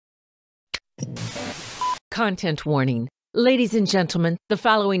Content warning. Ladies and gentlemen, the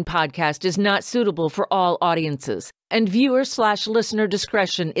following podcast is not suitable for all audiences, and viewer/listener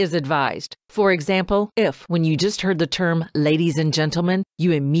discretion is advised. For example, if, when you just heard the term ladies and gentlemen,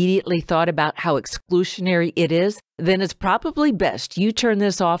 you immediately thought about how exclusionary it is, then it's probably best you turn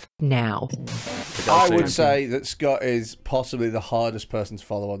this off now. I would say that Scott is possibly the hardest person to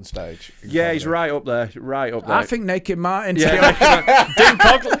follow on stage. Yeah, he's right up there, right up there. I think Naked Martin. Yeah,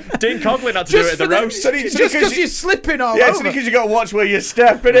 Dean Coughlin had to do it at the roast. Just because you're slipping all yeah, over. it's because you got to watch where you're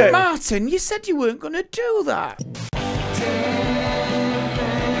stepping it. Martin, you said you weren't going to do that.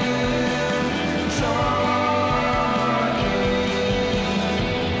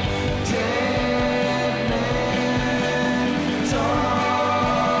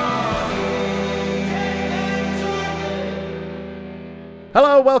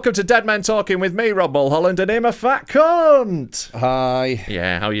 Hello, welcome to Dead Men Talking with me, Rob Mulholland, and him, a fat cunt. Hi.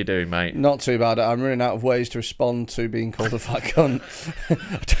 Yeah, how you doing, mate? Not too bad. I'm running out of ways to respond to being called a fat cunt. I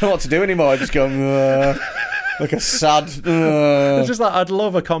don't know what to do anymore. I just go, like a sad... It's just like, I'd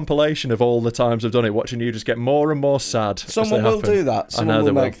love a compilation of all the times I've done it, watching you just get more and more sad. Someone will do that. Someone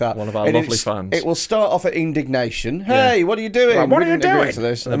will make that. One of our lovely fans. It will start off at indignation. Hey, what are you doing? Right, what are you doing? To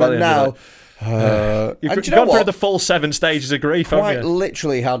this. And then now... You've gone through the full 7 stages of grief, haven't you? Quite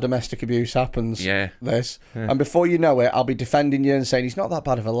literally how domestic abuse happens. Yeah. This. Yeah. And before you know it, I'll be defending you and saying he's not that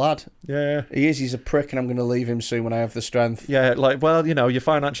bad of a lad. Yeah. He is. He's a prick, and I'm going to leave him soon when I have the strength. Yeah, like, well, you know, you're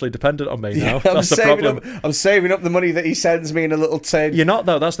financially dependent on me now. That's the problem. I'm saving up the money that he sends me in a little tin. You're not,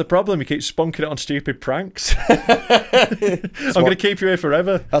 though. That's the problem. You keep spunking it on stupid pranks. I'm going to keep you here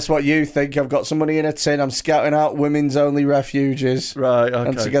forever. That's what you think. I've got some money in a tin. I'm scouting out women's only refuges. Right, okay.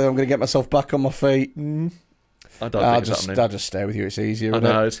 And together I'm going to get myself back on my feet. I don't think it's happening. I'll just stay with you. It's easier. I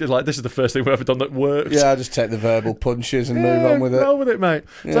know. It's like this is the first thing we've ever done that works. Yeah, I'll just take the verbal punches and move on with it. Roll with it, mate.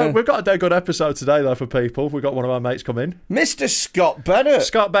 Yeah. So we've got a dead good episode today, though, for people. We've got one of our mates come in. Mr. Scott Bennett.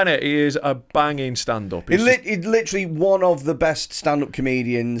 Scott Bennett, he is a banging stand-up. He's literally one of the best stand-up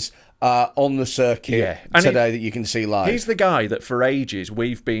comedians on the circuit today that you can see live. He's the guy that for ages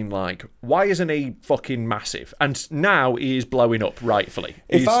we've been like, why isn't he fucking massive? And now he is blowing up, rightfully.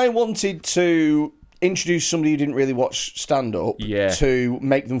 If I wanted to introduce somebody who didn't really watch stand-up to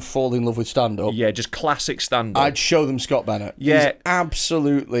make them fall in love with stand-up. Yeah, just classic stand-up. I'd show them Scott Bennett. Yeah. He's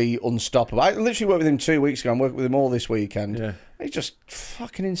absolutely unstoppable. I literally worked with him 2 weeks ago. I'm working with him all this weekend. Yeah. He's just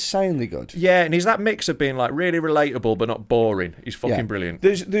fucking insanely good. Yeah, and he's that mix of being like really relatable but not boring. He's fucking brilliant.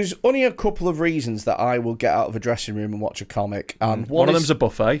 There's only a couple of reasons that I will get out of a dressing room and watch a comic. And one of them's a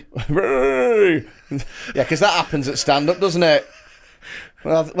buffet. Yeah, because that happens at stand-up, doesn't it?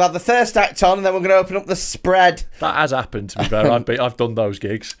 We'll have the first act on, and then we're going to open up the spread. That has happened, to be fair. I've done those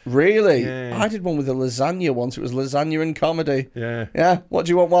gigs. Really? Yeah. I did one with a lasagna once. It was lasagna and comedy. Yeah. Yeah. What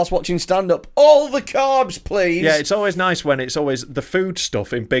do you want whilst watching stand-up? All the carbs, please. Yeah, it's always nice when it's always the food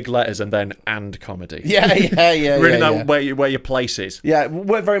stuff in big letters and then and comedy. Yeah. Really know where your place is. Yeah,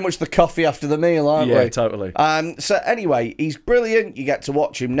 we're very much the coffee after the meal, aren't we? Yeah, totally. So anyway, he's brilliant. You get to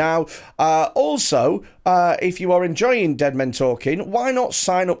watch him now. Also, if you are enjoying Dead Men Talking, why not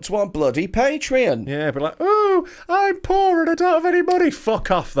sign up to our bloody Patreon? Yeah, but like, oh, I'm poor and I don't have any money.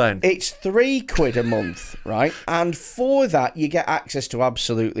 Fuck off then. It's £3 a month, right? And for that, you get access to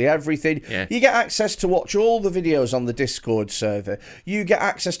absolutely everything. Yeah. You get access to watch all the videos on the Discord server. You get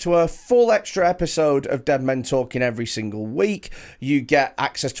access to a full extra episode of Dead Men Talking every single week. You get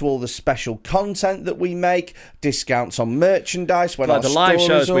access to all the special content that we make, discounts on merchandise. When like the live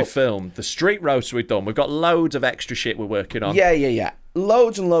shows we we've filmed, the street roasts we've done. We've got loads of extra shit we're working on. Yeah.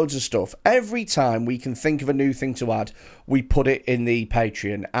 Loads and loads of stuff. Every time we can think of a new thing to add, we put it in the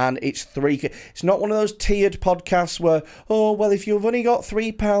Patreon. And it's it's not one of those tiered podcasts where, oh, well, if you've only got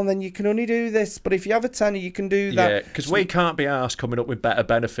 £3, then you can only do this. But if you have a tenner, you can do that. Yeah, because we can't be arsed coming up with better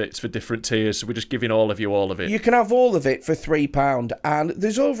benefits for different tiers, so we're just giving all of you all of it. You can have all of it for £3. And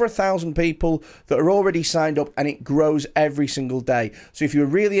there's over 1,000 people that are already signed up, and it grows every single day. So if you're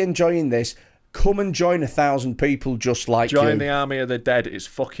really enjoying this, come and join 1,000 people just like you. Join the army of the dead. It's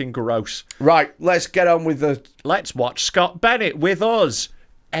fucking gross. Right, let's get on with the... Let's watch Scott Bennett with us.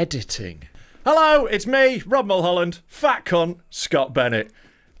 Editing. Hello, it's me, Rob Mulholland, fat cunt, Scott Bennett.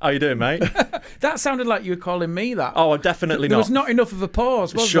 How you doing, mate? That sounded like you were calling me that. Oh, I'm definitely There not. was not enough of a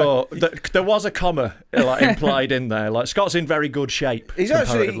pause, was there? There was a comma like, implied in there. Like, Scott's in very good shape. He's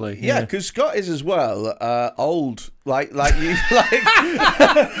actually, yeah, because Scott is as well old, like you, like.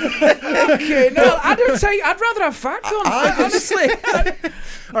 Okay, no, I don't say. I'd rather have fat cunt. Honestly.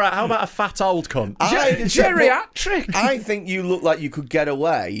 All right, how about a fat old cunt? Geriatric. I think you look like you could get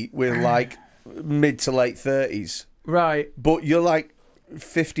away with like mid to late 30s. Right. But you're like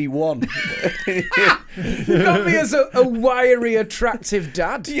 51. You got me as a wiry, attractive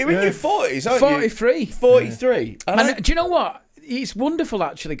dad. You're in your 40s, aren't 43. you? 43. And do you know what? It's wonderful,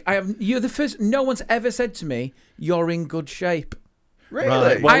 actually. You're the first. No one's ever said to me, "You're in good shape." Really?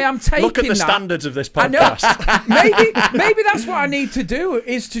 Right, well, I am taking look at the that. standards of this I know. podcast. maybe that's what I need to do,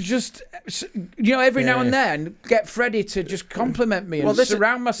 is to just, every now and then get Freddie to just compliment me and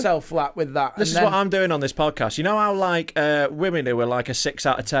surround myself with that. This is what I'm doing on this podcast. You know how like women who are like a 6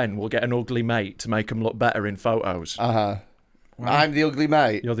 out of 10 will get an ugly mate to make them look better in photos. Uh-huh. I'm the ugly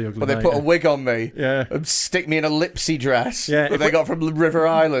mate. You're the ugly but mate. But they put a wig on me. Yeah. And stick me in a lipsy dress. Yeah. That they got from River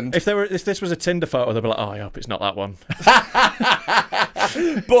Island. If this was a Tinder photo, they'd be like, "Oh, I hope it's not that one."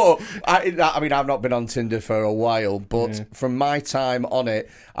 But I mean, I've not been on Tinder for a while. But from my time on it,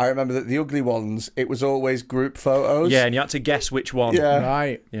 I remember that the ugly ones, it was always group photos. Yeah, and you had to guess which one. Yeah.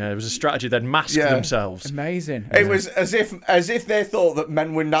 Right. Yeah, it was a strategy. They'd mask themselves. Amazing. It was as if they thought that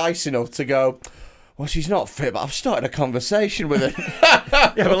men were nice enough to go, well, she's not fit, but I've started a conversation with her.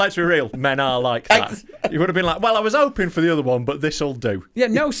 Yeah, but let's be real. Men are like that. You would have been like, well, I was hoping for the other one, but this'll do. Yeah,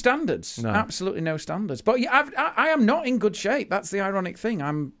 no standards. No. Absolutely no standards. But yeah, I am not in good shape. That's the ironic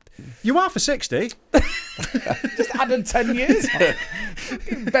thing. You are for 60. Just added 10 years.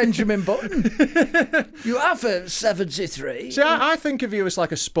 Benjamin Button. You are for 73. See, I think of you as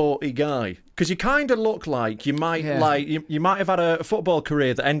like a sporty guy, because you kind of look like you might you might have had a football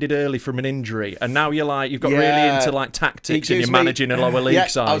career that ended early from an injury, and now you've got really into like tactics and you're managing a lower league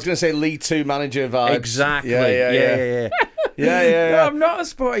side. I was going to say League 2 manager vibes. Exactly. Yeah. No, I'm not a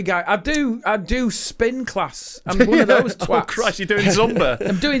sporty guy. I do spin class. I'm one of those twats. Oh Christ, you're doing Zumba.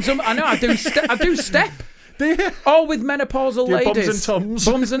 I'm doing Zumba. I know. I do step. All with menopausal ladies.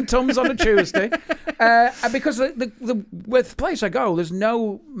 Bums and tums on a Tuesday. Because the place I go, there's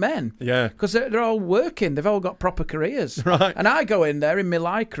no men. Yeah. Because they're all working. They've all got proper careers. Right. And I go in there in my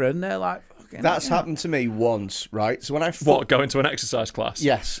lycra and they're like, fucking That's happened to me once, right? So when I go into an exercise class?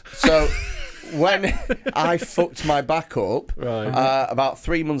 Yes. So when I fucked my back up, about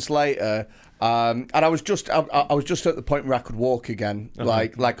 3 months later, and I was just at the point where I could walk again,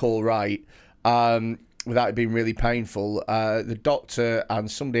 like all right. Without it being really painful, the doctor and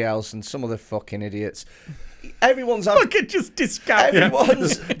somebody else and some other fucking idiots. Everyone's had... Look at just discount.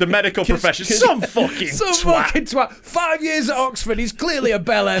 Everyone's... The medical profession. Some fucking twat. 5 years at Oxford, he's clearly a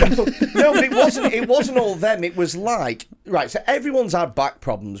bellend. No, but it wasn't all them. It was like... Right, so everyone's had back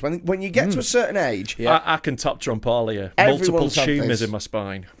problems. When you get to a certain age... I can top trump all of you. Multiple tumours in my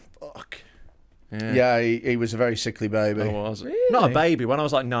spine. Fuck. Yeah, he was a very sickly baby. I was. Really? Not a baby, when I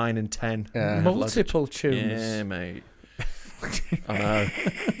was like 9 and 10. Yeah. Multiple tunes. Yeah, mate. I know.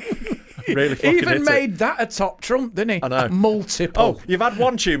 Really fucking Even made that a top trump, didn't he? I know. Multiple. Oh, you've had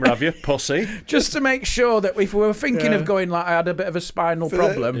one tumour, have you, pussy? Just to make sure that if we were thinking of going like I had a bit of a spinal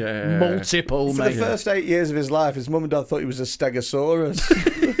problem, multiple, For mate. the first 8 years of his life, his mum and dad thought he was a stegosaurus.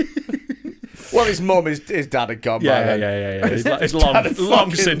 Well, his mum, his dad had gone by then. Yeah. He's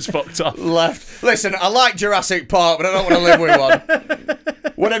long since fucked off. Left. Listen, I like Jurassic Park, but I don't want to live with one.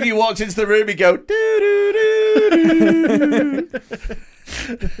 Whenever you walked into the room, he'd go, doo-doo-doo-doo.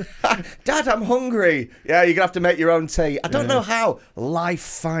 Dad, I'm hungry. Yeah, you're going to have to make your own tea. I don't know how. Life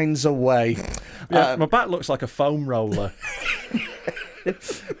finds a way. Yeah, my back looks like a foam roller.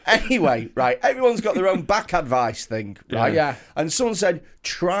 Anyway, right, everyone's got their own back advice thing, right? Yeah. And someone said,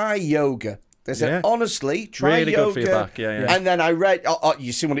 try yoga. They said, honestly, try really yoga. Good for your back, yeah. And then I read,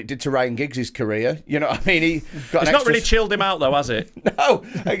 you see what it did to Ryan Giggs' career. You know what I mean? It's not really chilled him out, though, has it? No,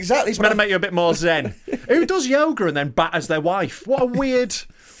 exactly. It's meant to make you a bit more zen. Who does yoga and then batters their wife? What a weird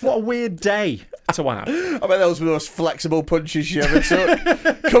day to have. I bet those were the most flexible punches you ever took.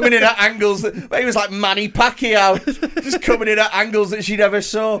 Coming in at angles that... He was like Manny Pacquiao. Just coming in at angles that she never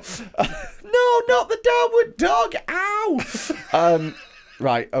saw. No, not the downward dog. Ow.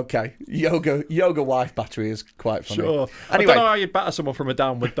 Right, okay. Yoga wife battery is quite funny. Sure. Anyway, I don't know how you'd batter someone from a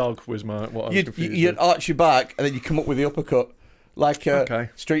downward dog was what I was confused you'd arch your back and then you come up with the uppercut. Like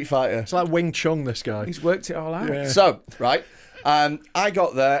Street Fighter. It's like Wing Chun, this guy. He's worked it all out. Yeah. So, right, I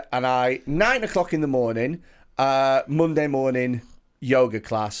got there and 9 o'clock in the morning, Monday morning, yoga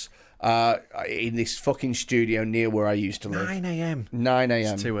class in this fucking studio near where I used to live. 9 a.m. 9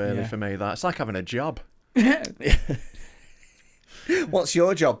 a.m. It's too early for me, that. It's like having a job. What's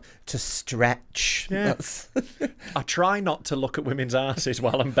your job? To stretch. Yeah. I try not to look at women's asses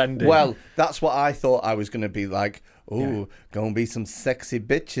while I'm bending. Well, that's what I thought I was going to be like. Ooh, gonna be some sexy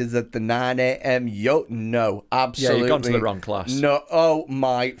bitches at the 9 a.m. No, absolutely. Yeah, you've gone to the wrong class. No, oh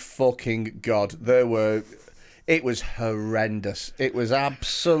my fucking God. It was horrendous. It was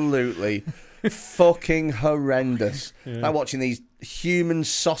absolutely fucking horrendous. Like watching these human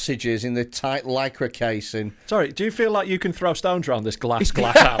sausages in the tight lycra casing. Sorry, do you feel like you can throw stones around this glass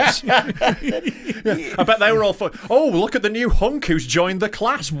house? I bet they were all oh, look at the new hunk who's joined the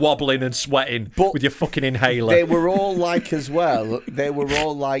class, wobbling and sweating with your fucking inhaler. They were all like, as well, they were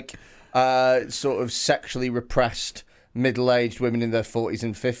all like sort of sexually repressed middle-aged women in their 40s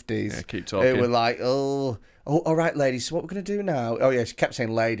and 50s. Yeah, keep talking. They were like, oh, all right, ladies, so what we're going to do now? Oh, yeah, she kept saying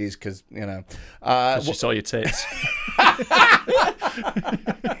ladies because, you know. She saw your tits.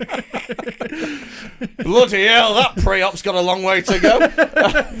 Bloody hell, that pre-op's got a long way to go.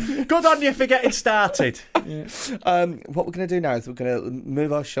 Good on you for getting started. Yeah. What we're going to do now is we're going to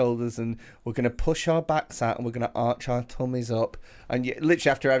move our shoulders and we're going to push our backs out and we're going to arch our tummies up. And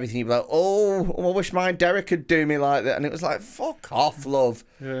literally after everything, you'd be like, oh, I wish my Derek could do me like that. And it was like, fuck off, love.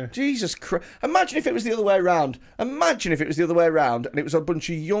 Yeah. Jesus Christ. Imagine if it was the other way around. Imagine if it was the other way around and it was a bunch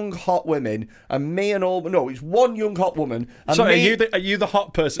of young, hot women and me and all... No, it's one young, hot woman. And sorry, are you the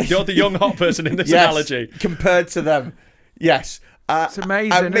hot person? You're the young, hot person in this analogy? Compared to them. Yes. It's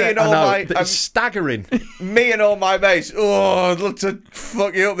amazing. And me and all it's staggering. Me and all my mates. Oh, I'd love to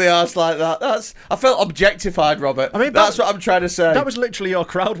fuck you up the arse like that. I felt objectified, Robert. I mean, that's what I'm trying to say. That was literally your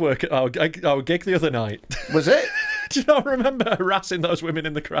crowd work at our gig the other night. Was it? Do you not remember harassing those women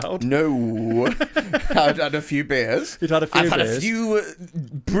in the crowd? No. I'd had a few beers. You'd had a few beers. I've had a few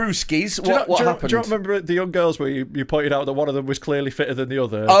brewskis. What happened? Do you remember the young girls where you pointed out that one of them was clearly fitter than the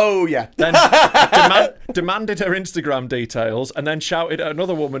other? Oh, yeah. Then demanded her Instagram details and then shouted at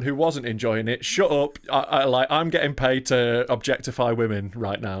another woman who wasn't enjoying it, shut up, I'm getting paid to objectify women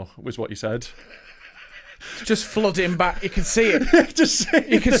right now, was what you said. Just flooding back. You can see it.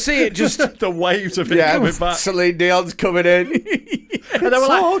 You can see it. Just the waves of it coming back. Celine Dion's coming in. And they were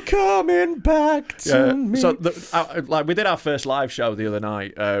like, all coming back to me. So, like, we did our first live show the other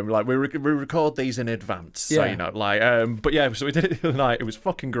night. Like, we record these in advance. So, you know, like, but yeah, so we did it the other night. It was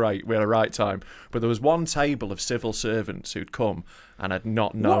fucking great. We had a right time. But there was one table of civil servants who'd come and had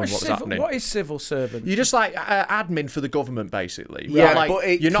not known what was happening. What is civil servant? You're just like admin for the government, basically. Yeah, like,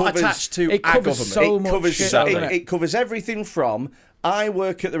 but you're not attached to a government. So much shit, it covers everything from I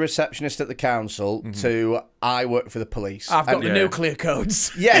work at the receptionist at the council to I work for the police. I've got the nuclear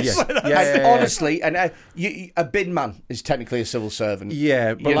codes. Yes. Honestly, and a bin man is technically a civil servant.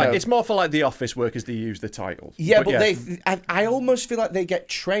 Yeah, but like it's more for like the office workers they use the title. Yeah, but I almost feel like they get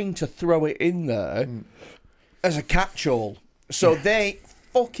trained to throw it in there as a catch-all. So they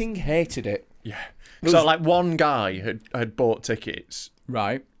fucking hated it. Yeah. So like one guy had bought tickets.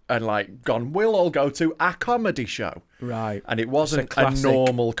 Right. And like gone, we'll all go to a comedy show. Right. And it wasn't a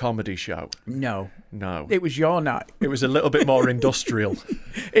normal comedy show. No. It was your night. It was a little bit more industrial.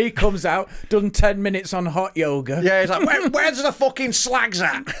 He comes out, done 10 minutes on hot yoga. Yeah, he's like, where's the fucking slags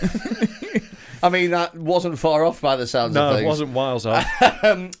at? I mean, that wasn't far off by the sounds of things. No, it wasn't miles off.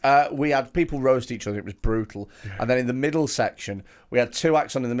 We had people roast each other. It was brutal. And then in the middle section, we had two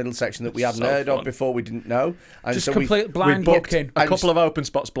acts on in the middle section that we hadn't heard of before, we didn't know. And just so complete blind booking. A couple of open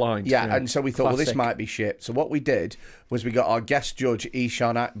spots blind. Yeah, and so we thought, well, this might be shit. So what we did was we got our guest judge,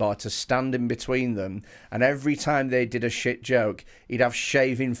 Ishan Akbar, to stand in between them. And every time they did a shit joke, he'd have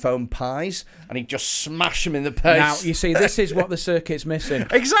shaving foam pies and he'd just smash them in the face. Now, you see, this is what the circuit's missing.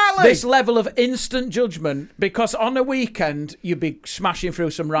 Exactly! This level of instant judgment, because on a weekend, you'd be smashing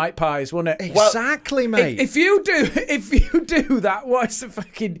through some right pies, wouldn't it? Exactly, mate. If you do that, what's the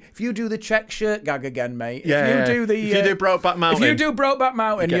fucking... If you do the check shirt gag again, mate. Yeah. If you do Brokeback Mountain. If you do Brokeback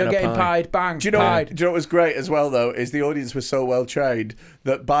Mountain, you're getting pied. Bang, do you know what was great as well, though, is the audience was so well trained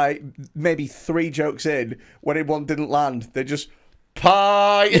that by maybe 3 jokes in, when one didn't land, they just...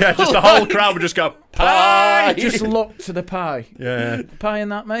 Pie! Yeah, just the whole crowd would just go, pie! Just look to the pie. Yeah. Pie in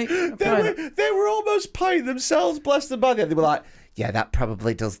that, mate? They were almost pieing themselves, bless them by the end. They were like, yeah, that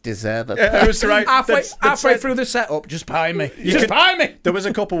probably does deserve a pie. Yeah, it was right. Halfway through the setup, just pie me. Pie me! There was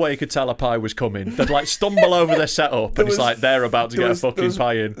a couple where you could tell a pie was coming. They'd like stumble over their setup and it's like they're about to get a fucking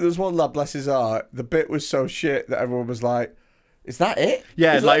pie in. There was one lad, bless his heart, the bit was so shit that everyone was like, is that it?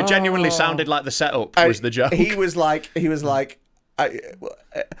 Yeah, like it genuinely sounded like the setup was the joke. He was like,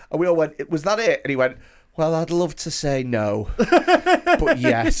 and we all went, was that it? And he went, well, I'd love to say no, but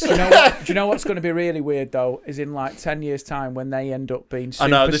yes. Do you know what's going to be really weird, though, is in like 10 years' time when they end up being superstars. I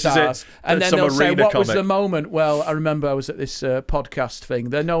know, this is it. And then they'll say, what was the moment? Well, I remember I was at this podcast thing.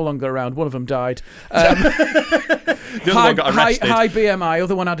 They're no longer around. One of them died. The other one got arrested. High BMI.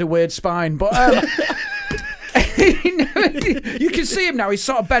 Other one had a weird spine. But... you can see him now. He's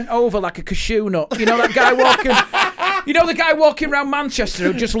sort of bent over like a cashew nut. You know that guy walking. You know the guy walking around Manchester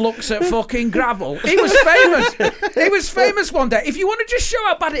who just looks at fucking gravel? He was famous. He was famous one day. If you want to just show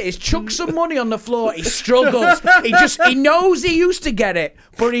how bad it is, chuck some money on the floor. He struggles. He knows he used to get it,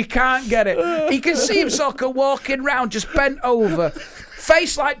 but he can't get it. He can see himself walking around just bent over.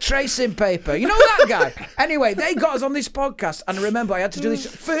 Face like tracing paper. You know that guy? Anyway, they got us on this podcast, and I remember I had to do this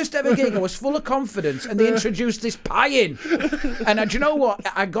first ever gig. I was full of confidence, and they introduced this pie in. And do you know what?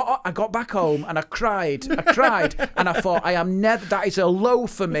 I got back home, and I cried, and I thought, I am never. That is a low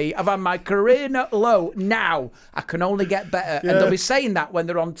for me. I've had my career low. Now I can only get better. And they'll be saying that when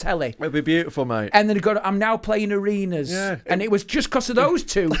they're on telly. It'll be beautiful, mate. And then I'm now playing arenas. Yeah. And it was just because of those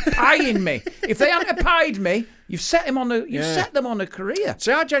two pieing me. If they hadn't pied me, you've set them on a career.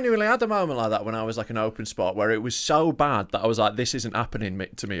 See, I genuinely had a moment like that when I was like an open spot where it was so bad that I was like, this isn't happening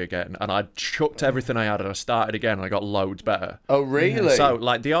to me again. And I chucked everything I had and I started again and I got loads better. Oh, really? So,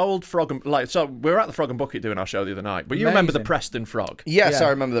 like, the old Frog and... so we were at the Frog and Bucket doing our show the other night. But you remember the Preston Frog? Yes, I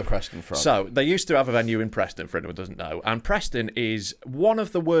remember the Preston Frog. So, they used to have a venue in Preston, for anyone who doesn't know. And Preston is one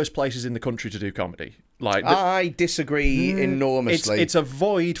of the worst places in the country to do comedy. Like, I disagree enormously. It's a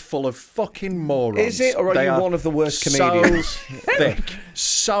void full of fucking morons. Is it, or are you one of the worst comedians?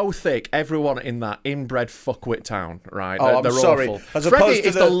 So thick. Everyone in that inbred fuckwit town, right? Oh, they're I'm sorry. Awful. Freddie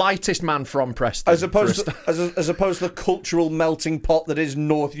is the lightest man from Preston. As opposed to the cultural melting pot that is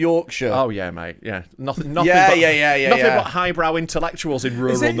North Yorkshire. Oh yeah, mate. Yeah, nothing. Nothing but highbrow intellectuals in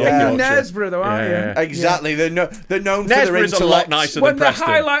rural North Yorkshire. Knaresborough, though, aren't you? Exactly. They're known for their intellect. A lot nicer when than Preston.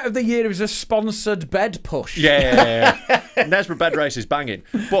 The highlight of the year was a sponsored bed push. Yeah. Knaresborough bed race is banging.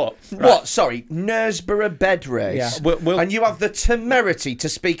 But what? Sorry, Knaresborough bed race. Yeah. And you have the temerity to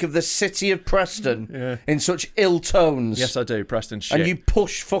speak of the city of Preston in such ill tones. Yes, I do. Preston shit. And you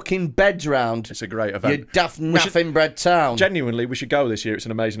push fucking beds round. It's a great event. You daft naff inbred town. Genuinely, we should go this year. It's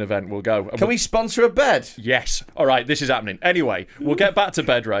an amazing event. We'll go. Can we sponsor a bed? Yes. All right, this is happening. Anyway, we'll get back to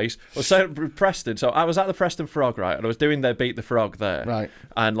bed race. So Preston. So I was at the Preston Frog, right, and I was doing their Beat the Frog there. Right.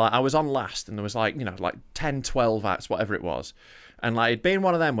 And like I was on last, and there was like 10, 12 acts, whatever it was. And like it'd been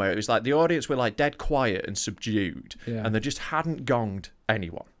one of them where it was like the audience were like dead quiet and subdued, and they just hadn't gonged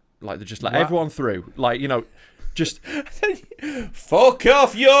anyone. Like they just let everyone through. Like, just fuck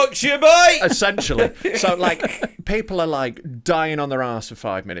off, Yorkshire boy. Essentially. So like people are like dying on their arse for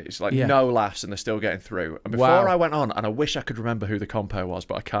 5 minutes, like no laughs, and they're still getting through. And before I went on, and I wish I could remember who the compere was,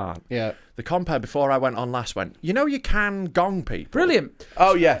 but I can't. Yeah. The compere before I went on last went, you can gong people. Brilliant.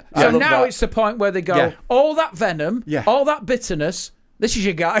 Oh yeah. So now it's the point where they go, all that venom, all that bitterness. This is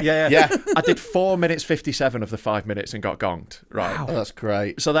your guy. Yeah. I did 4 minutes 57 of the 5 minutes and got gonged. Right. Wow. Oh, that's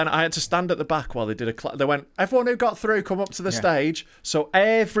great. So then I had to stand at the back while they did they went, everyone who got through, come up to the stage. So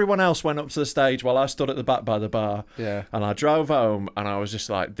everyone else went up to the stage while I stood at the back by the bar. Yeah. And I drove home and I was just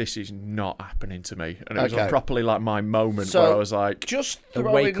like, this is not happening to me. And it was properly like my moment where I was like, just a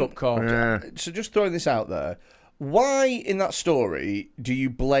wake-up call. Yeah. So just throwing this out there, why in that story do you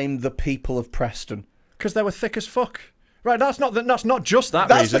blame the people of Preston? Because they were thick as fuck. Right, that's not just that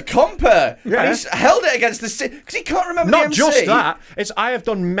That's reason. the compere. Yeah. And he's held it against the city because he can't remember the MC. Not just that. I have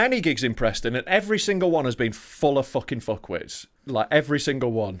done many gigs in Preston, and every single one has been full of fucking fuckwits. Like every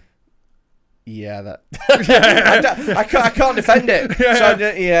single one. Yeah, that. I can't defend it.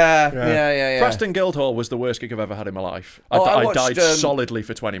 Yeah. Preston Guildhall was the worst gig I've ever had in my life. I died solidly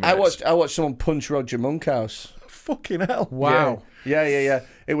for 20 minutes. I watched someone punch Roger Monkhouse. Fucking hell! Wow. Yeah.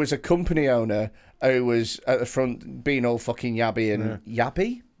 It was a company owner who was at the front being all fucking yabby and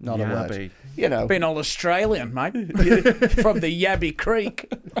yabby. Not a word. Being all Australian, mate. From the Yabby Creek.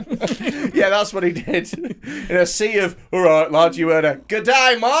 Yeah, that's what he did. In a sea of, all right, lad, you heard a good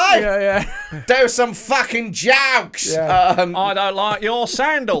day, mate. Yeah. Do some fucking jokes. Yeah. I don't like your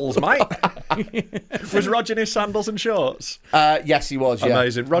sandals, mate. Was Roger in his sandals and shorts? Yes, he was, yeah.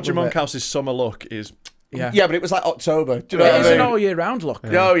 Amazing. Roger Monkhouse's summer look is... Yeah, but it was like October. Do you know what I mean? It's an all-year-round look.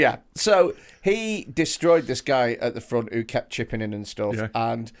 Yeah. Oh, yeah. So he destroyed this guy at the front who kept chipping in and stuff. Yeah.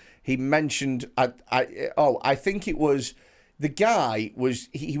 And he mentioned, I think it was, the guy was,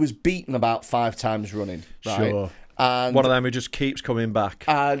 he was beaten about 5 times running. Right? Sure. And one of them who just keeps coming back.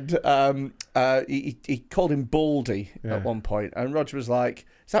 And he called him Baldy at one point. And Roger was like,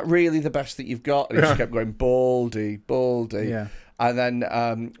 is that really the best that you've got? And he just kept going, Baldy. Yeah. And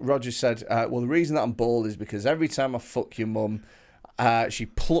then Roger said, well, the reason that I'm bald is because every time I fuck your mum, she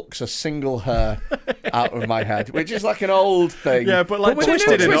plucks a single hair out of my head, which is like an old thing. Yeah, but like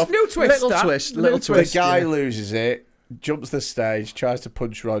twisted enough. New twist. Little twist. The guy loses it, jumps the stage, tries to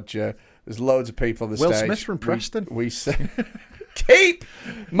punch Roger. There's loads of people on the stage. Will Smith from Preston. We say, keep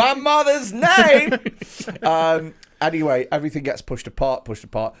my mother's name. Anyway, everything gets pushed apart.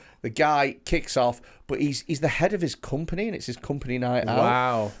 The guy kicks off, but he's the head of his company, and it's his company night out.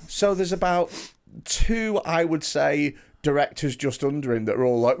 Wow. So there's about 2, I would say, directors just under him that are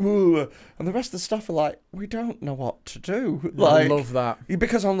all like, ooh, and the rest of the staff are like, we don't know what to do. Like, I love that.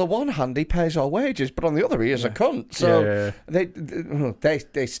 Because on the one hand, he pays our wages, but on the other, he is a cunt. So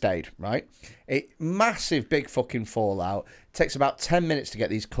they stayed, right? Massive, big fucking fallout. It takes about 10 minutes to get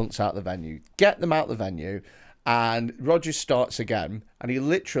these cunts out of the venue. Get them out of the venue, and Rogers starts again, and he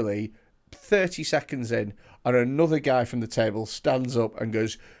literally, 30 seconds in, and another guy from the table stands up and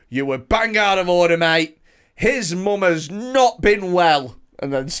goes, you were bang out of order, mate. His mum has not been well,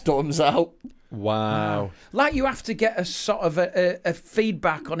 and then storms out. Wow. Like you have to get a sort of a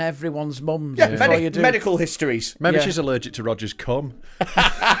feedback on everyone's mums. Yeah, before you do. medical histories. Maybe she's allergic to Roger's cum.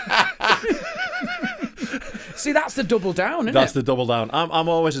 See, that's the double down, isn't That's it? the double down. I'm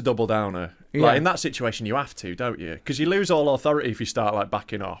always a double downer. Yeah. Like in that situation, you have to, don't you? Because you lose all authority if you start like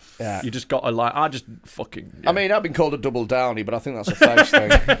backing off. Yeah. You just got to like. I just fucking. Yeah. I mean, I've been called a double downy, but I think that's a face thing.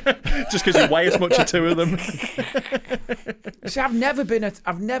 Just because you weigh as much as 2 of them. See, I've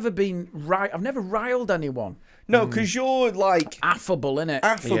never riled anyone. No, because you're like Affable, innit?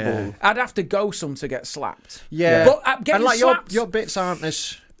 affable. Yeah. I'd have to go some to get slapped. Yeah. But getting and like slapped. your bits aren't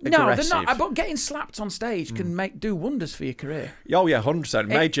as No, aggressive. they're not. But getting slapped on stage can do wonders for your career. Oh yeah, 100%.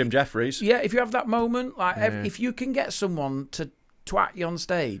 Made Jim Jeffries. Yeah, if you have that moment, like if you can get someone to twat you on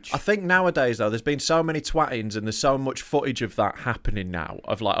stage. I think nowadays though, there's been so many twattings and there's so much footage of that happening now,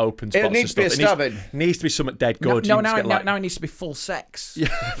 of like open spots. It needs to be a and stabbing. Needs to be something dead good. No, You just get, like, now it needs to be full sex. Yeah,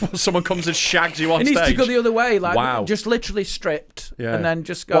 someone comes and shags you on It stage. needs to go the other way, like Wow. just literally stripped, Yeah. and then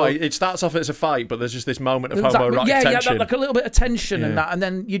just go. Well, it starts off as a fight, but there's just this moment of There's that- homoerotic tension. like a little bit of tension and Yeah. that, and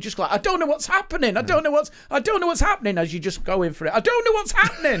then you just like, I don't know what's happening. I don't know what's happening as you just go in for it. I don't know what's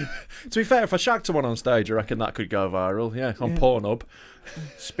happening. To be fair, if I shagged someone on stage, I reckon that could go viral. Yeah, on Pornhub.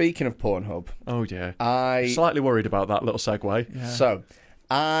 Speaking of Pornhub, Oh yeah. I Slightly worried about that little segue. so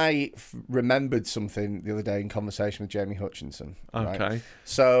I remembered something the other day in conversation with Jamie Hutchinson. Right? Okay.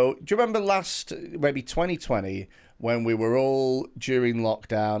 So do you remember last maybe 2020 when we were all during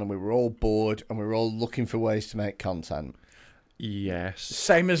lockdown and we were all bored and we were all looking for ways to make content? Yes.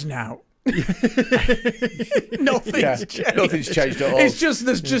 Same as now. Nothing's changed. Nothing's changed at all. It's just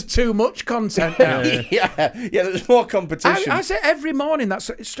there's just too much content now. yeah, there's more competition. I say every morning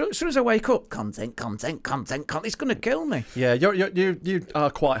that's as soon as I wake up, content. It's going to kill me. Yeah, you are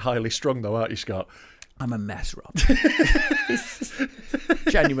quite highly strung though, aren't you, Scott? I'm a mess, Rob.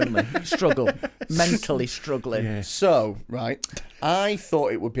 Genuinely mentally struggling. Yeah. So, right, I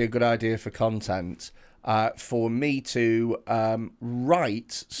thought it would be a good idea for content for me to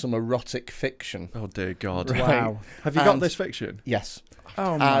write some erotic fiction. Oh dear God! Right. Wow. Have you got this fiction? Yes.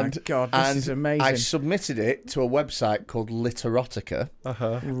 Oh my And- God, this and is amazing. I submitted it to a website called Erotica,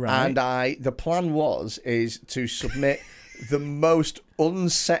 Right. and the plan is to submit the most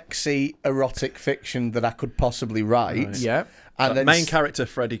unsexy erotic fiction that I could possibly write. Right. Yeah. And then Main character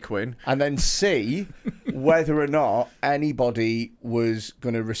Freddy Quinne. and then see whether or not anybody was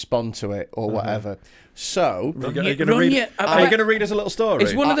going to respond to it or whatever. So, Are you Run going to read? your- Are you going to read us a little story?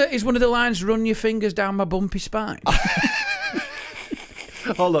 Is one of the lines "Run your fingers down my bumpy spine"?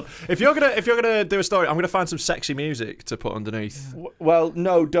 Hold on. If you're gonna do a story, I'm gonna find some sexy music to put underneath. well,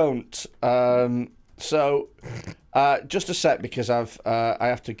 no, don't. So, just a sec because I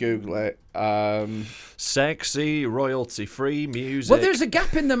have to Google it. Sexy royalty-free music. Well, there's a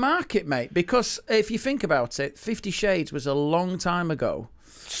gap in the market, mate. Because if you think about it, 50 Shades was a long time ago.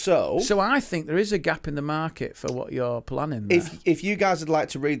 So I think there is a gap in the market for what you're planning there. if you guys would like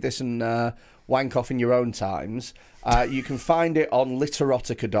to read this and wank off in your own times, you can find it on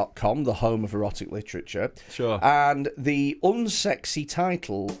literotica.com, the home of erotic literature. Sure. And the unsexy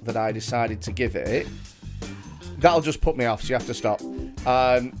title that I decided to give it, that'll just put me off, so you have to stop.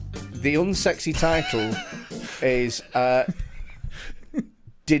 The unsexy title is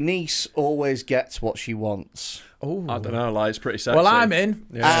Denise Always Gets What She Wants. I don't know, like, it's pretty sexy. Well, I'm in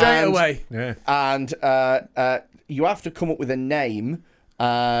straight away. Yeah. And you have to come up with a name for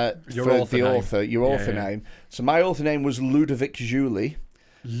author the name. author, your author name. So my author name was Ludovic Giuly.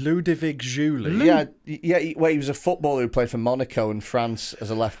 Ludovic Giuly. Yeah. Well, he was a footballer who played for Monaco in France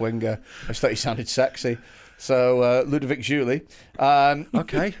as a left winger. I just thought he sounded sexy. So Ludovic Giuly.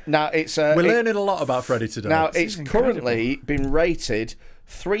 Okay. Now it's We're learning a lot about Freddy today. now it's currently been rated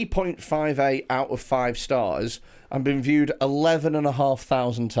 3.58 out of 5 stars and been viewed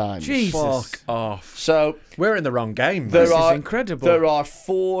 11,500 times. Jesus. Fuck off. So we're in the wrong game. This is incredible. There are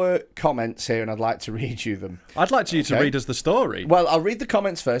 4 comments here, and I'd like to read you them. I'd like you to read us the story. Well, I'll read the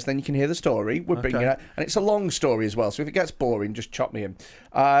comments first, then you can hear the story. We're bringing it, and it's a long story as well. So if it gets boring, just chop me in.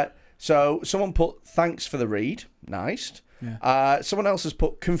 So someone put, "Thanks for the read." Nice. Yeah. Someone else has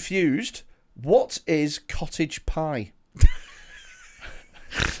put, "Confused. What is cottage pie?"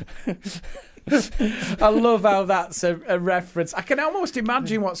 I love how that's a reference. I can almost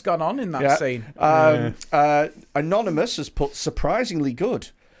imagine what's gone on in that scene. Anonymous has put, "Surprisingly good.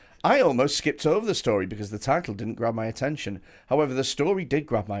 I almost skipped over the story because the title didn't grab my attention. However, the story did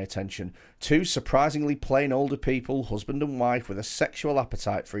grab my attention. 2 surprisingly plain older people, husband and wife, with a sexual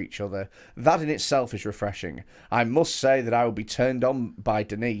appetite for each other. That in itself is refreshing. I must say that I will be turned on by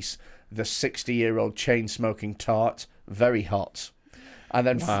Denise, the 60-year-old chain-smoking tart. Very hot." And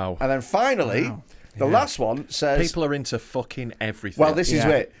then, finally, the last one says, "People are into fucking everything." Well, this is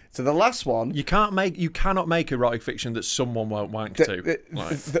it. So the last one, you cannot make erotic fiction that someone won't wank to.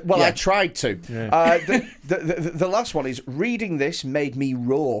 I tried to. Yeah. The last one is, "Reading this made me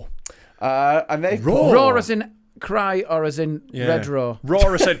raw," and they raw as in cry or as in red raw.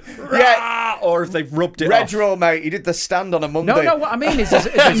 Raw as in or if they've rubbed it red off. Raw, mate. He did the stand on a Monday. No. What I mean is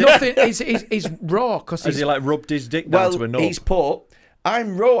nothing. He's raw because he like rubbed his dick down to a nub. He's put,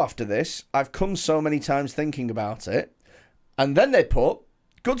 "I'm raw after this. I've come so many times thinking about it." And then they put,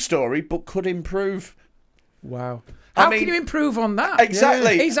 "Good story, but could improve." Wow. How can you improve on that?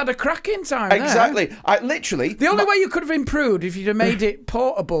 Exactly. He's had a cracking time there. Exactly. The only way you could have improved if you'd have made it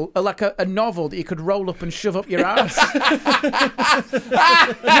portable, like a novel that you could roll up and shove up your ass. You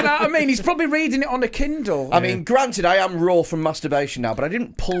know what I mean? He's probably reading it on a Kindle. I mean, granted, I am raw from masturbation now, but I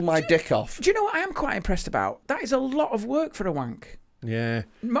didn't pull my dick off. Do you know what I am quite impressed about? That is a lot of work for a wank. Yeah,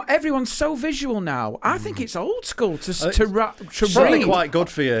 everyone's so visual now. I think it's old school to probably read. Quite good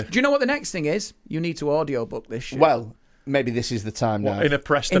for you. Do you know what the next thing is? You need to audiobook this shit. Well, maybe this is the time now. In a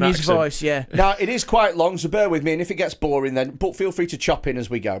Preston accent. His voice, yeah. Now, it is quite long, so bear with me, and if it gets boring, then feel free to chop in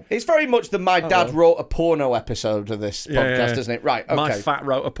as we go. It's very much the My Dad Wrote a Porno episode of this podcast, isn't it? Right, okay. My fat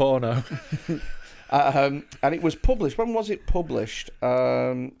wrote a porno. And it was published. When was it published?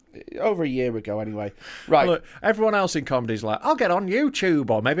 Over a year ago, anyway. Right. Look, everyone else in comedy's like, "I'll get on YouTube,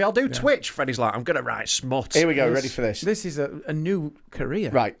 or maybe I'll do Twitch." Freddie's like, "I'm going to write smut." Here we go. Ready for this? This is a new career.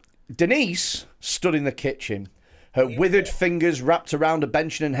 Right. Denise stood in the kitchen, her withered fingers wrapped around a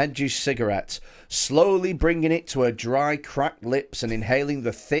Benson and Hedges cigarette, slowly bringing it to her dry, cracked lips and inhaling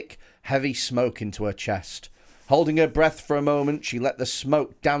the thick, heavy smoke into her chest. Holding her breath for a moment, she let the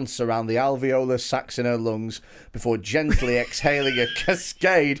smoke dance around the alveolar sacs in her lungs before gently exhaling a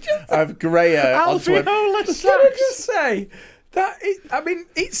cascade of grey air onto her... Alveolar sacs! Can I just say...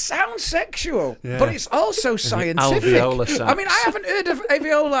 it sounds sexual, but it's also scientific. Alveolar sacs. I mean, I haven't heard of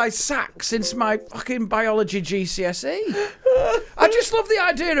alveoli sacs since my fucking biology GCSE. I just love the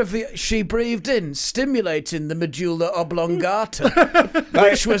idea of she breathed in, stimulating the medulla oblongata,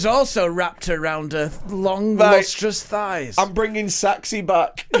 which was also wrapped around her long, lustrous thighs. I'm bringing Saxy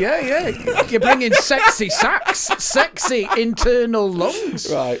back. Yeah. You're bringing sexy sacs, sexy internal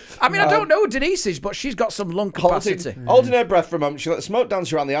lungs. Right. I mean, I don't know Denise's, but she's got some lung capacity. Holding her breath for a moment, she let the smoke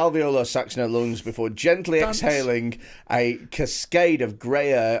dance around the alveolar sacs in her lungs before gently exhaling a cascade of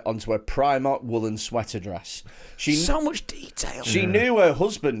grey air onto her Primark woolen sweater dress. So much detail. She knew her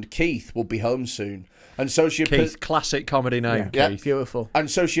husband, Keith, would be home soon. And so she classic comedy name, Keith. Yeah, beautiful. And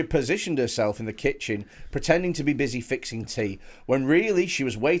so she had positioned herself in the kitchen, pretending to be busy fixing tea, when really she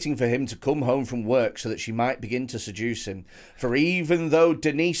was waiting for him to come home from work so that she might begin to seduce him. For even though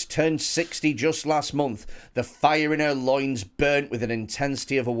Denise turned 60 just last month, the fire in her loins burnt with an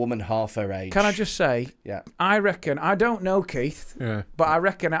intensity of a woman half her age. Can I just say? Yeah. I reckon, I don't know Keith, but I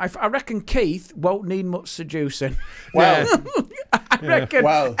reckon Keith won't need much seducing. Well, I reckon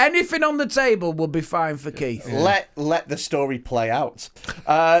anything on the table will be fine for Keith. Let the story play out.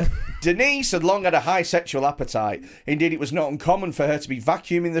 Denise had long had a high sexual appetite. Indeed, it was not uncommon for her to be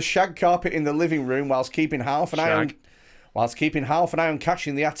vacuuming the shag carpet in the living room whilst keeping half an eye on Cash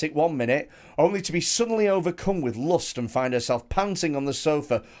in the attic 1 minute, only to be suddenly overcome with lust and find herself panting on the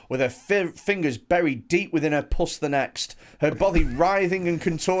sofa with her fingers buried deep within her puss the next, her body writhing and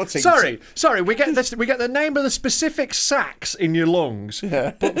contorting. Sorry, we get this. We get the name of the specific sacs in your lungs,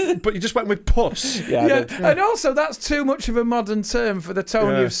 but you just went with puss. And also that's too much of a modern term for the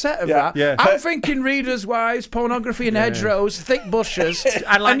tone you've set of that. Yeah. I'm thinking Reader's Wives, pornography in hedgerows, thick bushes,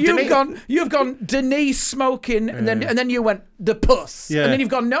 and you've gone Denise smoking, and then you went the puss, and then you've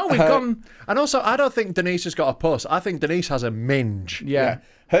gone we've gone. And also, I don't think Denise has got a puss. I think Denise has a minge. Yeah.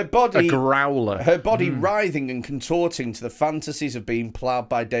 Her body, a growler. Her body writhing and contorting to the fantasies of being ploughed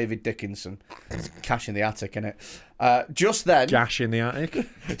by David Dickinson. It's cash in the attic, innit? Just then, Gash in the attic.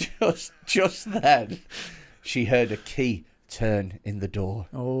 just then, she heard a key turn in the door.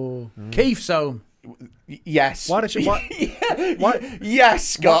 Oh, Keith's home. Yes. Why did she? Why? Yes,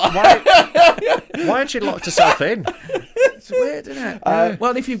 Scott. Why had she locked herself in? It's weird, isn't it?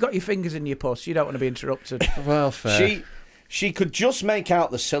 Well, if you've got your fingers in your puss, you don't want to be interrupted. Well, fair. She could just make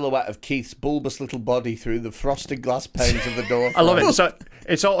out the silhouette of Keith's bulbous little body through the frosted glass panes of the door. I love it. So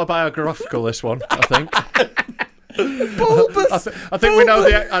it's autobiographical. This one, I think. Bulbous. I think we know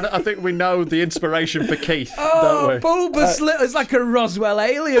the. I think we know the inspiration for Keith. Don't we? Bulbous little. It's like a Roswell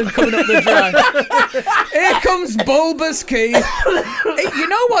alien coming up the drive. Here comes Bulbous Keith. You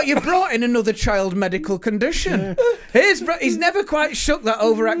know what? You brought in another child medical condition. He's never quite shook that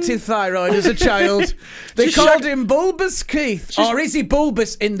overactive thyroid as a child. They called him Bulbous Keith. Or is he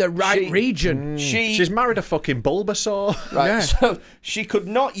bulbous in the right region? She's married a fucking Bulbasaur. Right. Yeah. So she could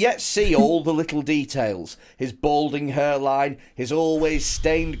not yet see all the little details. His balding hairline, his always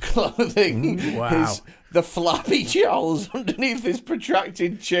stained clothing, the flabby jowls underneath his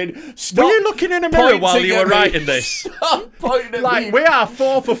protracted chin. Were you looking in a mirror while you were writing this? Stop pointing at Like, me. we are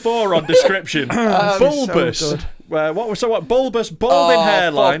 4 for 4 on description. Bulbous. So good. What? Bulbous, balding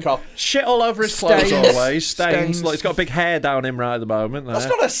hairline, fuck off. shit all over his clothes Stains. always. Stains. Stains. Look, he's got a big hair down him right at the moment. There. That's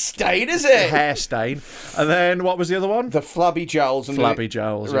not a stain, is it? Hair stain. And then what was the other one? The flabby jowls. Flabby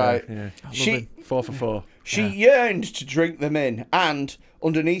jowls. Right. Yeah. She 4 for 4. She yearned to drink them in, and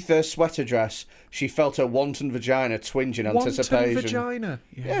underneath her sweater dress, she felt her wanton vagina twinge in anticipation. Wanton vagina.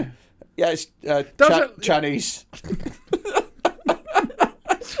 Yeah, it's Chinese.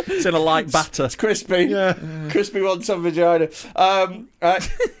 It's in a light batter. It's crispy. Yeah. Crispy wanton vagina.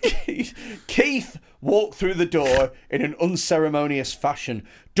 Keith walked through the door in an unceremonious fashion,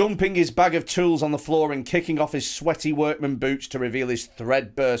 dumping his bag of tools on the floor and kicking off his sweaty workman boots to reveal his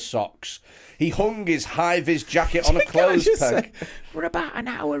threadbare socks. He hung his high-vis jacket on a clothes peg. We're about an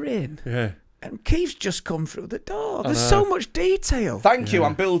hour in. Yeah. And Keith's just come through the door. There's so much detail. Thank you.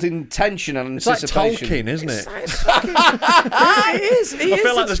 I'm building tension and It's like anticipation. Tolkien, isn't it? It is. I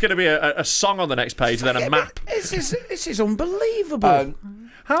feel like there's going to be a song on the next page, then a map. This is unbelievable.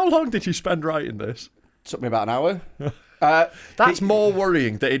 How long did you spend writing this? Took me about an hour. That's more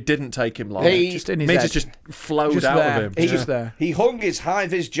worrying that it didn't take him long. Just in his means head. it just flowed Just out there. of him. He's just there. He hung his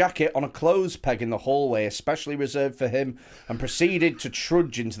high-vis jacket on a clothes peg in the hallway, especially reserved for him, and proceeded to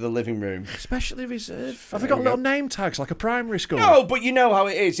trudge into the living room. Specially reserved. Have we got little name tags like a primary school? No, but you know how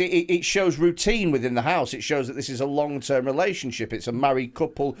it is. It shows routine within the house. It shows that this is a long-term relationship. It's a married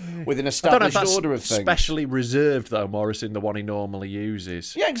couple with an I don't know if established that's order of things. specially reserved, though, Morrison, the one he normally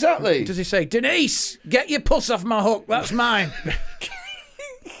uses. Yeah, exactly. Does he say, Denise, get your puss off my hook, that's mine?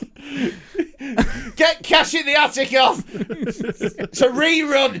 Get cash in the attic off. It's a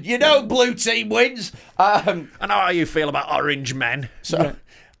rerun. You know, blue team wins. I know how you feel about orange men. So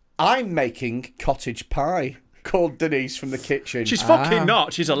I'm making cottage pie, called Denise from the kitchen. She's fucking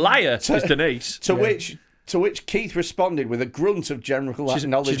not. She's a liar, is Denise. To which Keith responded with a grunt of general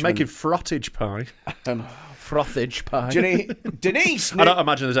acknowledgement. She's making frottage pie. Frothage pie. Denise. I don't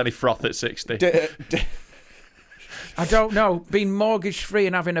imagine there's any froth at 60. I don't know. Being mortgage free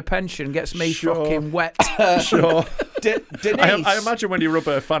and having a pension gets me fucking wet. Sure. Denise. I imagine when you rub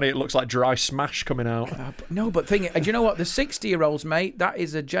her fanny, it looks like dry smash coming out. No, but do you know what? The 60-year-olds, mate, that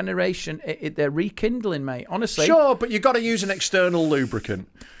is a generation. They're rekindling, mate. Honestly. Sure, but you've got to use an external lubricant.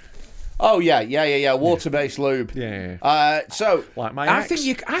 Oh yeah. Water-based lube. Yeah. So Like my I ex. think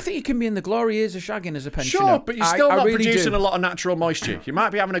you can be in the glory years of shagging as a pensioner. Sure, but you're still I not really producing do. a lot of natural moisture. You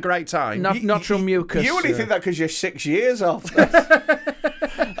might be having a great time. Natural mucus. You only think that because you're 6 years off.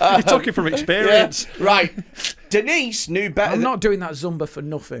 You're talking from experience. Yeah, right. Denise knew better. I'm not doing that Zumba for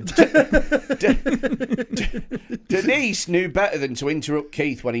nothing. Denise knew better than to interrupt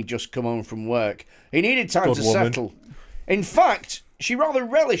Keith when he'd just come home from work. He needed time to settle. In fact, she rather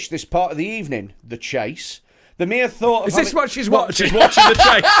relished this part of the evening, the chase. The mere thought of Is this what she's watching? She's watching the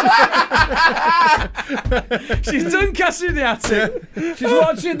chase. She's done casting the attic. She's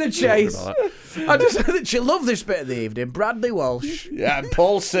watching the chase. I just know that she loved this bit of the evening. Bradley Walsh. Yeah, and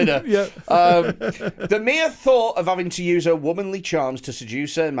Paul Sinner. Yeah. The mere thought of having to use her womanly charms to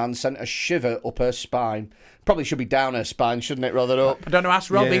seduce her man sent a shiver up her spine. Probably should be down her spine, shouldn't it, rather up? I don't know,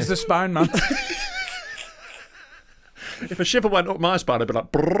 ask Rob, he's the spine man. If a shiver went up my spine, I'd be like,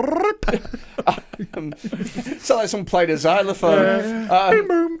 It's like someone played a xylophone.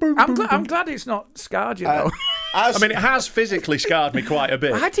 I'm glad it's not scarred, you know. I mean, it has physically scarred me quite a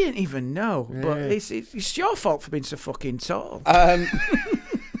bit. I didn't even know, but it's your fault for being so fucking tall.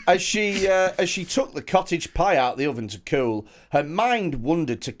 As she took the cottage pie out the oven to cool, her mind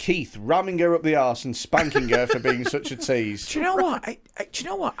wandered to Keith ramming her up the arse and spanking her for being such a tease. Do you know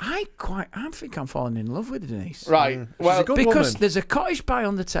what? I think I'm falling in love with Denise. Right. Well, because there's a cottage pie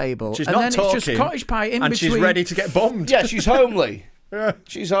on the table, she's and not then talking, it's just cottage pie in and between. she's ready to get bombed. Yeah, she's homely.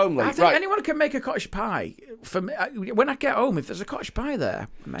 She's homely. I think anyone can make a cottage pie. For me, when I get home, if there's a cottage pie there,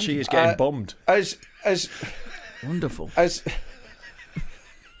 amazing. She is getting bombed. As wonderful. As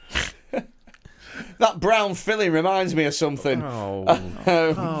that brown filling reminds me of something. Why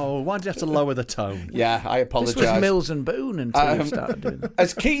did you have to lower the tone? Yeah, I apologise. This was Mills and Boone until you started doing that.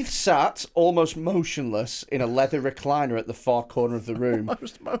 As Keith sat, almost motionless, in a leather recliner at the far corner of the room.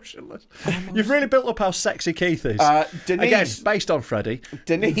 Almost motionless. You've really built up how sexy Keith is. Denise, again, based on Freddy.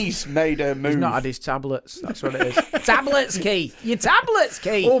 Denise made her move. He's not had his tablets. That's what it is. Tablets, Keith. Your tablets,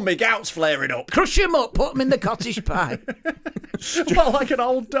 Keith. Oh, my gout's flaring up. Crush him up. Put him in the cottage pie. Well, like an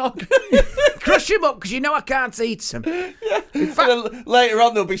old dog. Crush him up, because you know I can't eat them. Yeah. In fact, later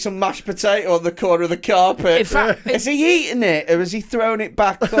on, there'll be some mashed potato on the corner of the carpet. In fact, is he eating it, or is he throwing it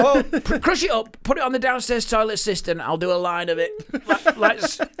back? Oh. Crush it up, put it on the downstairs toilet cistern. I'll do a line of it.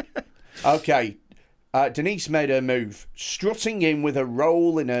 Okay. Denise made her move, strutting in with a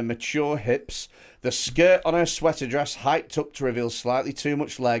roll in her mature hips, the skirt on her sweater dress hiked up to reveal slightly too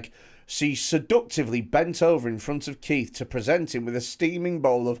much leg. She seductively bent over in front of Keith to present him with a steaming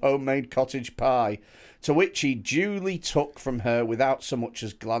bowl of homemade cottage pie, to which he duly took from her without so much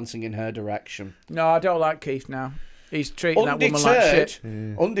as glancing in her direction. No, I don't like Keith now. He's treating that woman like shit.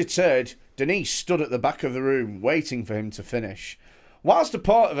 Undeterred, Denise stood at the back of the room, waiting for him to finish. Whilst a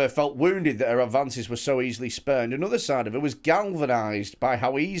part of her felt wounded that her advances were so easily spurned, another side of her was galvanised by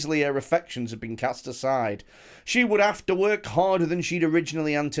how easily her affections had been cast aside. She would have to work harder than she'd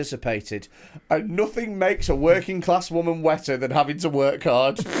originally anticipated, and nothing makes a working-class woman wetter than having to work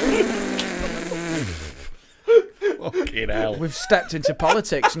hard. Fucking hell. We've stepped into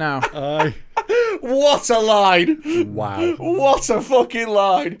politics now. Aye. What a line! Wow. What a fucking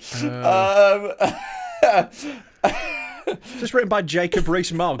line! Just written by Jacob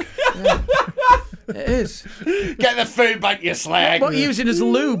Rees-Mogg. Yeah. It is. Get the food back, you slag. What are you using as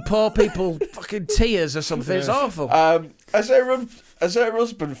lube? Poor people fucking tears or something. It's awful. As her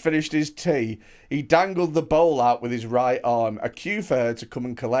husband finished his tea, he dangled the bowl out with his right arm, a cue for her to come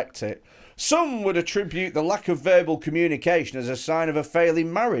and collect it. Some would attribute the lack of verbal communication as a sign of a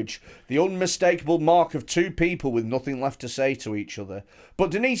failing marriage, the unmistakable mark of two people with nothing left to say to each other. But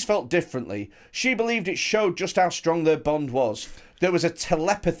Denise felt differently. She believed it showed just how strong their bond was. There was a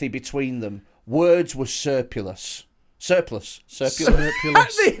telepathy between them. Words were surplus. The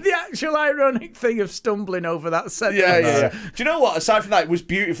actual ironic thing of stumbling over that sentence. Yeah. Do you know what? Aside from that, it was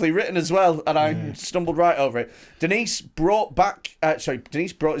beautifully written as well, and I stumbled right over it. Denise brought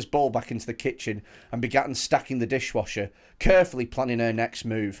his bowl back into the kitchen and began stacking the dishwasher, carefully planning her next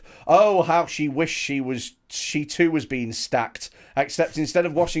move. Oh, how she wished she too was being stacked, except instead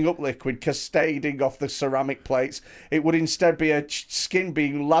of washing up liquid cascading off the ceramic plates, it would instead be her skin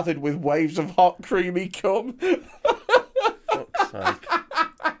being lathered with waves of hot, creamy cum. Fuck's sake.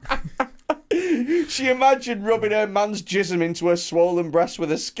 She imagined rubbing her man's jism into her swollen breast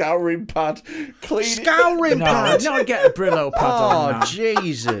with a scouring pad. Scouring pad? No, get a Brillo pad on now.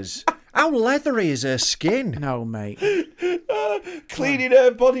 Jesus. How leathery is her skin? No, mate. Cleaning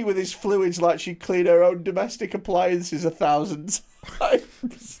her body with his fluids like she'd clean her own domestic appliances 1,000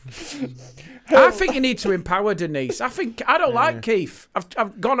 times. I think you need to empower Denise. I don't like Keith.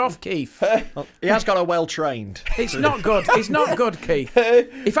 I've gone off Keith. He has got her well trained. It's not good. It's not good, Keith.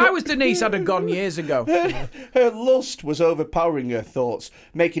 If I was Denise, I'd have gone years ago. Her lust was overpowering her thoughts,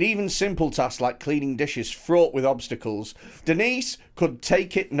 making even simple tasks like cleaning dishes fraught with obstacles. Denise could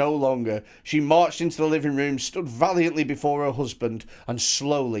take it no longer. She marched into the living room, stood valiantly before her husband, and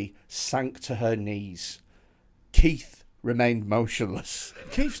slowly sank to her knees. Keith remained motionless.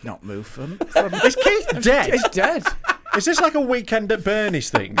 Keith's not moved from Is Keith dead? He's dead. Is this like a Weekend at Bernie's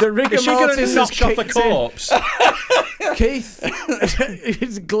thing? The rigor Is she going to mortis knock off a kicked in. corpse? Keith,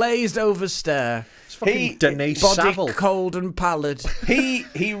 his glazed over stare. Denise body Saville. Cold and pallid.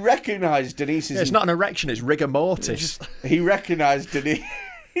 He recognised Denise's... Yeah, it's not an erection, it's rigor mortis. He recognised Denise...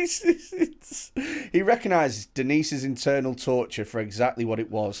 He recognised Denise's internal torture for exactly what it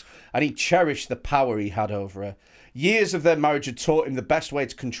was, and he cherished the power he had over her. Years of their marriage had taught him the best way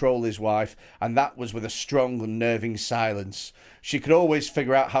to control his wife, and that was with a strong, unnerving silence. She could always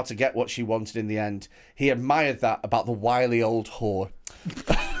figure out how to get what she wanted in the end. He admired that about the wily old whore.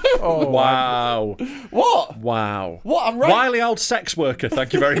 Oh, wow. What? Wow. What? I'm right. Wily old sex worker,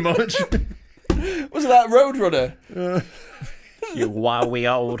 thank you very much. Was that Roadrunner? You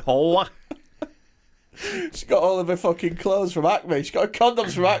wowie old whore. She's got all of her fucking clothes from Acme. She's got her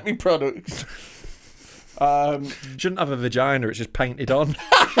condoms from Acme products. Shouldn't have a vagina, it's just painted on.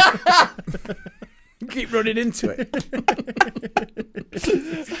 Keep running into it.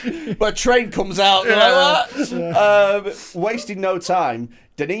 But a train comes out. Like what? Wasting no time,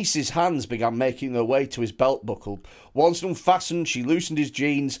 Denise's hands began making their way to his belt buckle. Once unfastened, she loosened his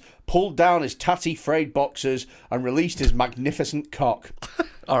jeans, pulled down his tatty frayed boxers, and released his magnificent cock.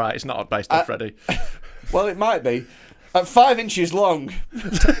 All right, it's not based on Freddy. Well, it might be. At 5 inches long.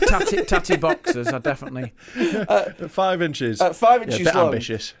 Tatty boxers are definitely. 5 inches. At 5 inches bit long.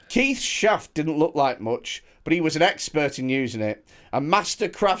 Ambitious. Keith's shaft didn't look like much, but he was an expert in using it. A master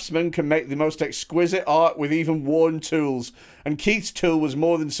craftsman can make the most exquisite art with even worn tools, and Keith's tool was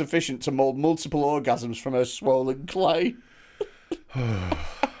more than sufficient to mould multiple orgasms from her swollen clay.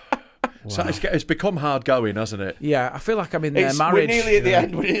 So it's become hard going, hasn't it? Yeah, I feel like I'm in their marriage. We're nearly at the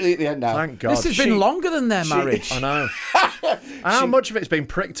end. We're nearly at the end now. Thank God. This has been longer than their marriage. I know. And how much of it's been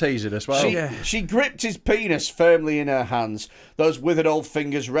prick teasing as well? She gripped his penis firmly in her hands, those withered old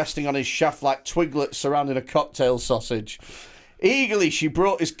fingers resting on his shaft like twiglets surrounding a cocktail sausage. Eagerly, she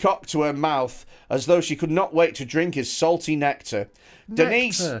brought his cock to her mouth, as though she could not wait to drink his salty nectar.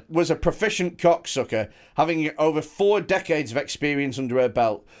 Denise was a proficient cocksucker, having over 4 decades of experience under her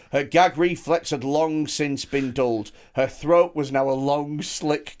belt. Her gag reflex had long since been dulled. Her throat was now a long,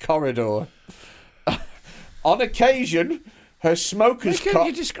 slick corridor. On occasion, her smoker's cock...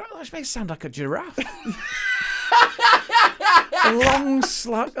 You describe that makes it sound like a giraffe. A long,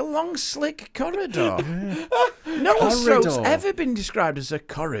 slick corridor. No one's throat's ever been described as a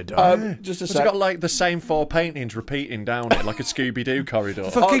corridor. Just a It's sec. got like the same 4 paintings repeating down it, like a Scooby-Doo corridor.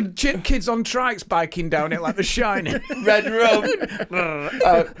 Fucking kids on trikes biking down it like The Shining. Red rum.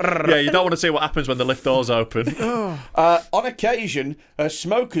 Yeah, you don't want to see what happens when the lift doors open. On occasion, her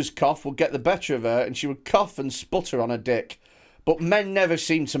smoker's cough would get the better of her, and she would cough and sputter on her dick. But men never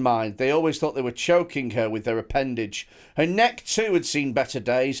seemed to mind. They always thought they were choking her with their appendage. Her neck, too, had seen better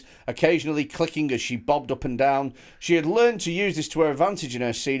days, occasionally clicking as she bobbed up and down. She had learned to use this to her advantage in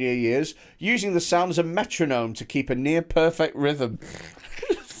her senior years, using the sound as a metronome to keep a near-perfect rhythm.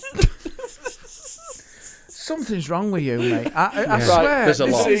 Something's wrong with you, mate. I swear. There's a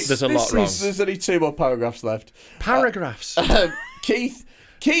lot wrong. There's only 2 more paragraphs left. Paragraphs.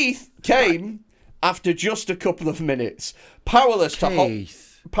 Keith came after just a couple of minutes, powerless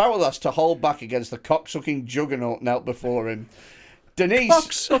to hold back against the cocksucking juggernaut knelt before him. Denise...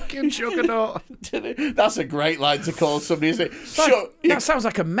 Cocksucking juggernaut. That's a great line to call somebody, isn't it? That sounds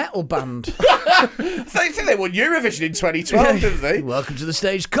like a metal band. I think they won Eurovision in 2012, didn't they? Welcome to the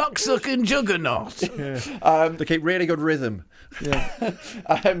stage, cocksucking juggernaut. They keep really good rhythm.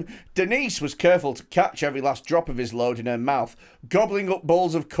 Denise was careful to catch every last drop of his load in her mouth, gobbling up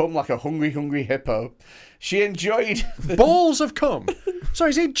balls of cum like a hungry hippo. She enjoyed... Balls of cum? So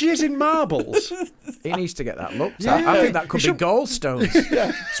is he jizzing marbles? He needs to get that looked at. I think that could be gallstones.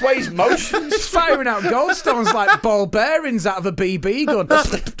 Yeah, that's why he's motion. He's firing out gallstones like ball bearings out of a BB gun.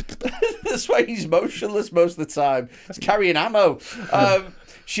 That's why he's motionless most of the time. He's carrying ammo.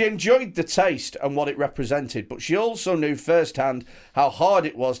 She enjoyed the taste and what it represented, but she also knew firsthand how hard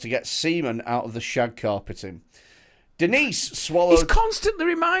it was to get semen out of the shag carpeting. Denise swallowed... He's constantly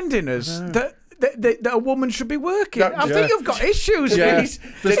reminding us that a woman should be working. I think you've got issues. Yeah.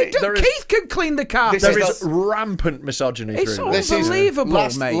 Keith can clean the carpet. There is rampant misogyny It's through this. unbelievable,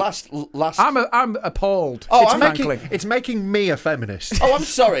 mate. I'm appalled. It's making me a feminist. Oh, I'm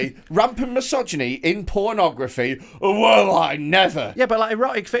sorry. Rampant misogyny in pornography? Well, I never. Yeah, but like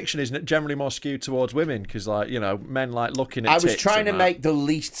erotic fiction isn't generally more skewed towards women because, like, you know, men like looking at. I was trying to make the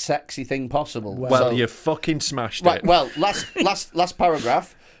least sexy thing possible. Well, you fucking smashed right, it. Well, last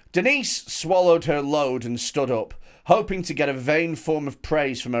paragraph. Denise swallowed her load and stood up, hoping to get a vain form of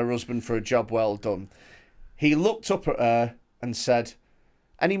praise from her husband for a job well done. He looked up at her and said,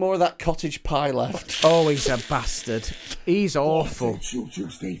 "Any more of that cottage pie left?" Oh, he's a bastard. He's awful.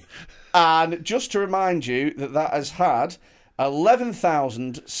 And just to remind you that has had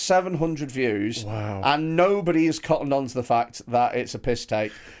 11,700 views. Wow. And nobody has cottoned on to the fact that it's a piss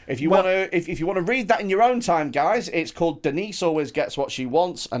take. If you want to read that in your own time, guys, it's called Denise Always Gets What She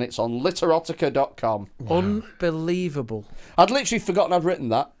Wants, and it's on literotica.com. Wow. Unbelievable. I'd literally forgotten I'd written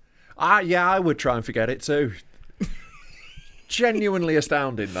that. Yeah, I would try and forget it too. Genuinely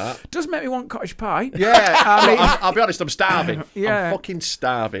astounding, that. Does make me want cottage pie. Yeah, I mean, I'll be honest, I'm starving. Yeah. I'm fucking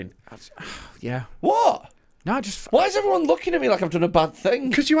starving. Yeah. What? No, Why is everyone looking at me like I've done a bad thing?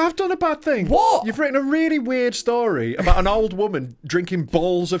 Because you have done a bad thing. What? You've written a really weird story about an old woman drinking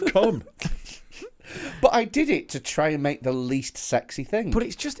balls of cum. But I did it to try and make the least sexy thing. But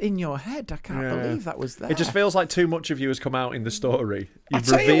it's just in your head. I can't believe that was there. It just feels like too much of you has come out in the story. You've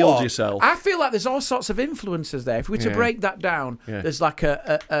tell you revealed what, yourself. I feel like there's all sorts of influences there. If we were to break that down, there's like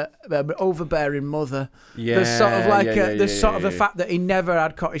a overbearing mother. There's sort of like there's sort of the fact that he never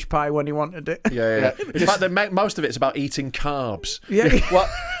had cottage pie when he wanted it. In fact, most of it's about eating carbs. Well,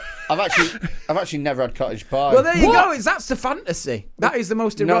 I've actually never had cottage pie. Well, there you go. That's the fantasy. That is the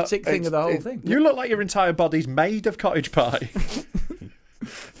most erotic thing of the whole thing. You look like your entire body's made of cottage pie.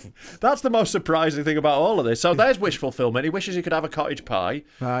 That's the most surprising thing about all of this. So there's wish fulfillment. He wishes he could have a cottage pie.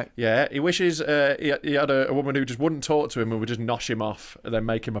 Right. Yeah. He wishes he had a woman who just wouldn't talk to him and would just nosh him off and then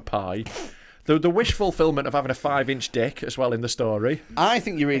make him a pie. The wish fulfillment of having a 5-inch dick as well in the story. I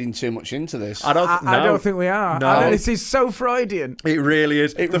think you're reading too much into this. I don't think we are. No. This is so Freudian. It really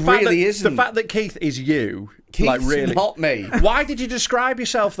is. It really isn't. The fact that Keith is you. Keith's like, really, not me. Why did you describe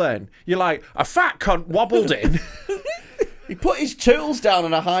yourself then? You're like, a fat cunt wobbled in. He put his tools down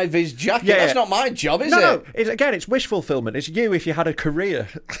on a high-vis jacket. Yeah. That's not my job, is No, it? Again, it's wish fulfillment. It's you if you had a career.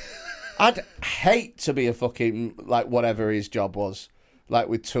 I'd hate to be a fucking, like, whatever his job was. Like,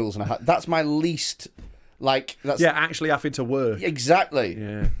 with tools and a hat. That's my least, like... That's actually having to work. Exactly.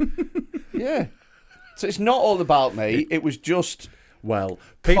 Yeah. Yeah. So it's not all about me. It was just... Well,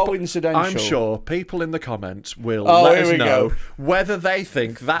 coincidental. I'm sure people in the comments will let us know whether they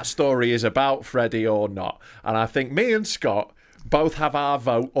think that story is about Freddy or not. And I think me and Scott both have our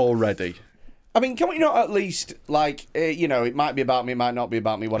vote already. I mean, can we not at least, like, it might be about me, it might not be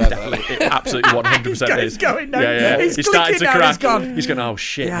about me, whatever. Definitely, it absolutely 100% is. He's going now. He's starting to crack. Gone. He's going, oh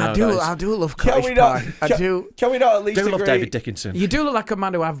shit. Yeah, no, I do love cottage pie. Can we not at least agree? Love David Dickinson. You do look like a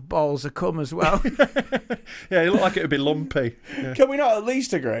man who have balls of cum as well. Yeah, you look like it would be lumpy. Yeah. Can we not at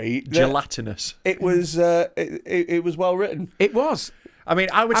least agree? Gelatinous. It was it was well written. It was. I mean,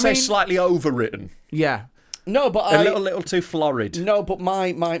 I would say slightly overwritten. Yeah. No, but a little too florid. No, but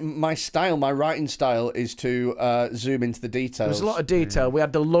my style, my writing style, is to zoom into the details. There's a lot of detail. We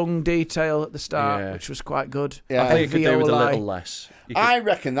had the lung detail at the start, which was quite good. Yeah. I think you could do with a little less. I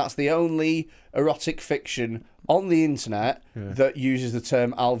reckon that's the only erotic fiction on the internet that uses the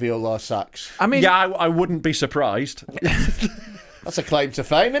term alveolar sacs. I mean, I wouldn't be surprised. That's a claim to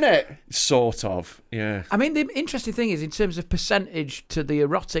fame, isn't it? Sort of, yeah. I mean, the interesting thing is, in terms of percentage to the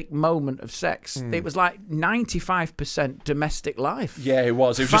erotic moment of sex, it was like 95% domestic life. Yeah, it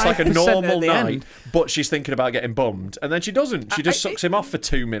was. It was just like a normal night, but she's thinking about getting bummed, and then she doesn't. She just sucks him off for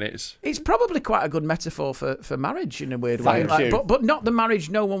 2 minutes. It's probably quite a good metaphor for marriage in a weird way. Thank you. But not the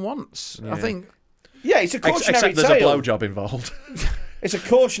marriage no one wants. Yeah. I think. Yeah, it's a cautionary except tale. There's a blowjob involved. It's a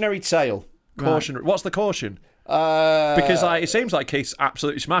cautionary tale. Cautionary. What's the caution? Because it seems like Keith's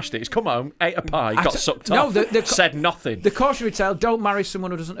absolutely smashed it. He's come home, ate a pie, got sucked off, said nothing. The cautionary tale: don't marry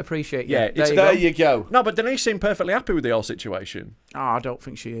someone who doesn't appreciate you. Yeah, there you go. No, but Denise seemed perfectly happy with the whole situation. Oh, I don't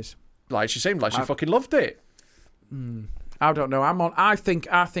think she is. Like, she seemed like she fucking loved it. I don't know. I think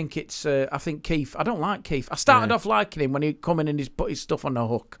Keith. I don't like Keith. I started off liking him when he come in and he's put his stuff on the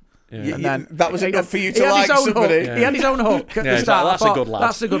hook. Yeah. And then that was enough for you to like somebody. He had his own hook at the start. That's a good lad.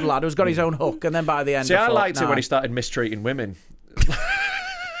 That's a good lad who's got his own hook. And then by the end, I liked it when he started mistreating women.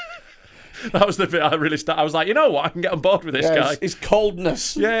 That was the bit I really started. I was like, you know what? I can get on board with this guy. His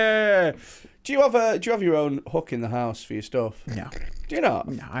coldness. Yeah. Do you have your own hook in the house for your stuff? No. Do you not?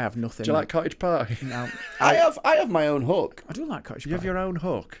 No, I have nothing. Do you like cottage pie? No. I have my own hook. I do like cottage pie. You have your own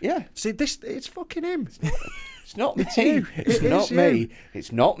hook? Yeah. See, it's fucking him. It's not me. It's not me.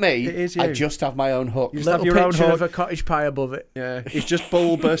 It's not me. It is you. I just have my own hook. You just Little have your own picture hook. of a cottage pie above it. Yeah. He's just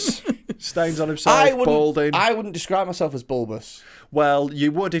bulbous. Stains on himself, balding. I wouldn't describe myself as bulbous. Well,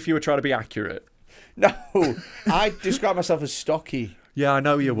 you would if you were trying to be accurate. No. I describe myself as stocky. Yeah, I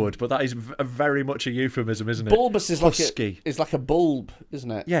know you would, but that is very much a euphemism, isn't it? Bulbous is like a bulb,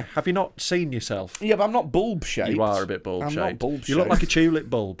 isn't it? Yeah. Have you not seen yourself? Yeah, but I'm not bulb shaped. You are a bit bulb shaped. I'm not bulb shaped. You look like a tulip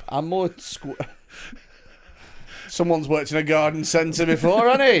bulb. I'm more. Someone's worked in a garden centre before,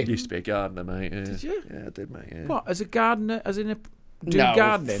 hasn't he? Used to be a gardener, mate. Yeah. Did you? Yeah, I did, mate. Yeah. What, as a gardener, as in a No,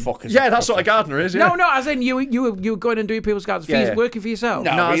 gardening? Yeah, that's what a gardener is. Yeah. No, as in you were going and doing people's gardens. Yeah. Working for yourself.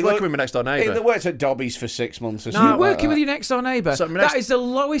 No, I was working with my next door neighbour. He worked at Dobby's for 6 months or No, something. working with your next door neighbour. So that is the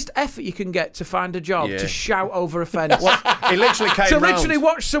lowest effort you can get to find a job, to shout over a fence. He literally came to round. literally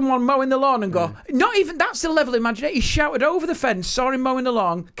watch someone mowing the lawn and go, not even, that's the level of imagination. He shouted over the fence, saw him mowing the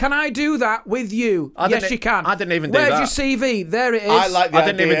lawn. Can I do that with you? Yes, you can. I didn't even do that. Where's your CV? There it is. I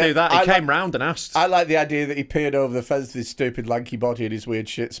didn't even do that. He came round and asked. I like the idea that he peered over the fence with his stupid lanky body and his weird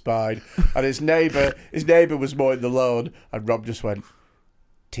shit spine. And his neighbour was mowing the lawn, and Rob just went,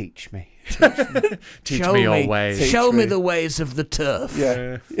 "Teach me, teach me your ways. Show me the ways of the turf."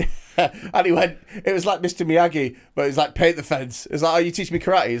 Yeah. And he went, it was like Mr. Miyagi, but it was like paint the fence. It was like, oh, you teach me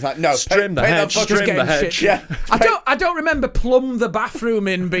karate? He's like, no, trim the hedge, trim the hedge. Yeah. I don't remember plumb the bathroom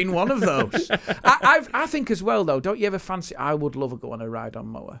in being one of those. I think as well though, don't you ever fancy? I would love to go on a ride on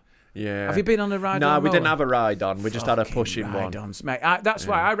mower. Yeah. Have you been on a ride on mower? No, we didn't have a ride on. We just had a pushing one. Ride-ons, mate. That's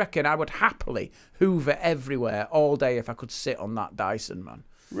why I reckon I would happily hoover everywhere all day if I could sit on that Dyson, man.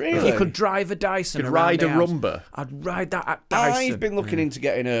 Really? If you could drive a Dyson, ride a Rumba. I'd ride that at Dyson. I've been looking into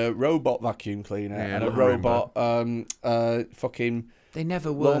getting a robot vacuum cleaner and a robot fucking. They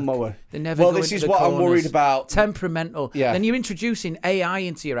never work. Lawnmower. They never. Well, go this into is the what corners. I'm worried about. Temperamental. Yeah. Then you're introducing AI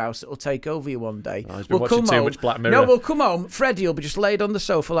into your house that will take over you one day. Oh, he's been watching too much Black Mirror. No, we'll come home. Freddie will be just laid on the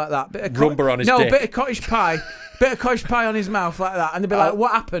sofa like that. Bit of Rumba on his dick. bit of cottage pie. Bit of cottage pie on his mouth like that. And they'll be like,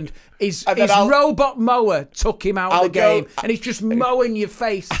 what happened? His I'll- robot mower took him out of the go- game. And he's just mowing your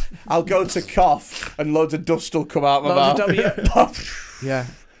face. I'll go to cough and loads of dust will come out my mouth. Yeah.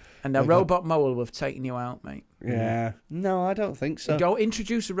 And the robot mower will have taken you out, mate. Yeah. No, I don't think so. Don't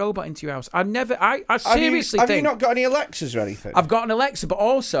introduce a robot into your house. I seriously Have think... you not got any Alexas or anything? I've got an Alexa, but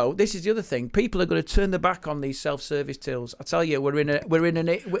also this is the other thing. People are going to turn their back on these self-service tills. I tell you, we're in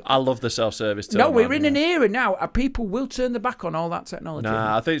I love the self-service till. No, we're in an era now. People will turn their back on all that technology.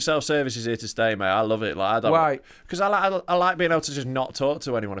 Nah, I think self-service is here to stay, mate. I love it. Like, I don't. Why? Because I like being able to just not talk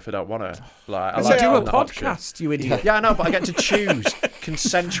to anyone if I don't want to. Like, I You like do a having that option. podcast, you idiot. Yeah, I know, but I get to choose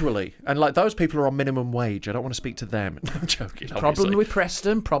consensually, and like those people are on minimum wage. I don't want to speak to them. I'm joking. Problem obviously. with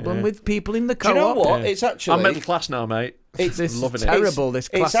Preston. Problem with people in the Do you co-op. know what? Yeah. It's actually... I'm middle class now, mate. This loving is it. terrible. This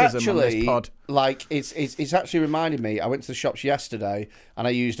It's classism actually, on this pod. like, it's actually reminded me, I went to the shops yesterday and I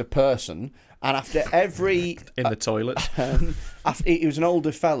used a person, and after every... in the toilet. After he was an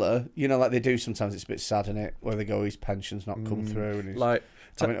older fella, you know, like they do sometimes. It's a bit sad, isn't it? Where they go, his pension's not come through and he's Like,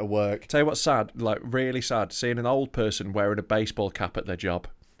 having to work. tell you what's sad, like really sad, seeing an old person wearing a baseball cap at their job.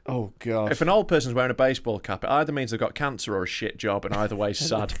 Oh, God. If an old person's wearing a baseball cap, it either means they've got cancer or a shit job, and either way's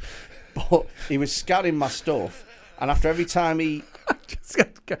sad. But he was scanning my stuff, and after every time he...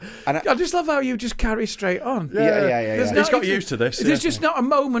 I just love how you just carry straight on. Yeah. He's got used to this. There's just not a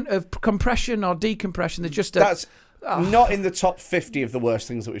moment of compression or decompression. There's just a... That's not in the top 50 of the worst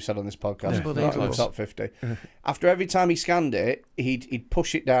things that we've said on this podcast. Yeah. Not in the top 50. After every time he scanned it, he'd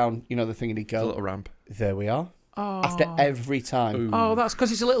push it down, you know, the thing, and he'd go... a little ramp. There we are. After every time. Oh, that's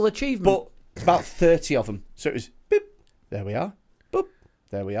because it's a little achievement. But about 30 of them. So it was, boop, there we are. Boop,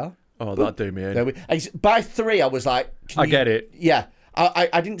 there we are. Oh, that'd do me in. There we, by 3, I was like... I get it. Yeah.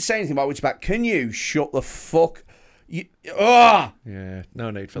 I didn't say anything about which back. Can you shut the fuck... Yeah,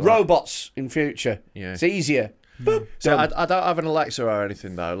 no need for that. robots in future. Yeah. It's easier. Boop. So I don't have an Alexa or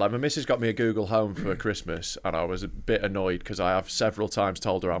anything though. Like my missus got me a Google Home for Christmas, and I was a bit annoyed because I have several times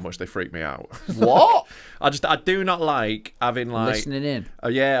told her how much they freak me out. What? I do not like having like listening in.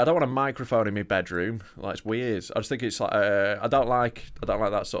 Yeah, I don't want a microphone in my bedroom. Like it's weird. I just think it's like I don't like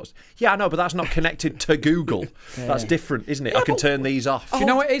that sort of. Yeah, I know, but that's not connected to Google. That's different, isn't it? I can turn these off. Do you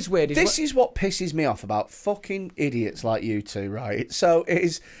know what is weird? This is what pisses me off about fucking idiots like you two, right? So it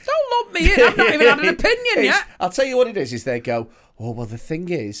is... Don't lump me in. I've not even had an opinion yet. I'll tell you what it is they go, oh, well, the thing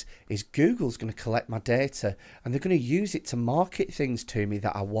is Google's going to collect my data and they're going to use it to market things to me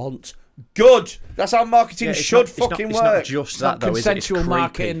that I want. Good. That's how marketing should fucking work. It's not just that, though, is it? It's consensual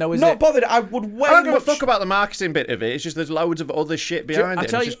marketing, though, is not it? bothered. I would way I don't give a much... fuck about the marketing bit of it. It's just there's loads of other shit behind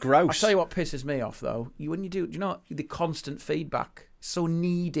it. And it's just gross. I'll tell you what pisses me off, though. When you do you know the constant feedback? It's so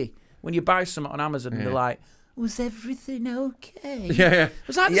needy. When you buy something on Amazon, and they're like, was everything okay? Yeah.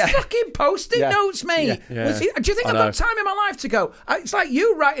 Was that fucking post-it notes, mate? Yeah. Do you think I've got time in my life to go? It's like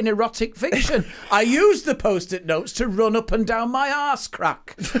you writing erotic fiction. I used the post-it notes to run up and down my arse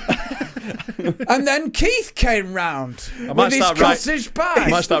crack. And then Keith came round with his sausage pie. I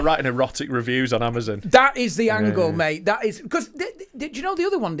might start writing erotic reviews on Amazon. That is the angle, mate. That is... Because, did you know the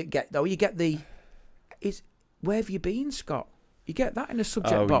other one that you get, though? You get the... Where have you been, Scott? You get that in the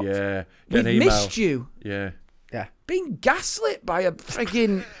subject box. Oh, yeah. We've missed you. Yeah. Being gaslit by a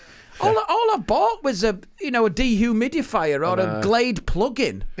frigging... all I bought was a dehumidifier or a Glade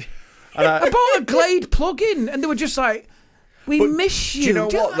plug-in. I bought a Glade plug-in and they were just like, we miss you. Do you know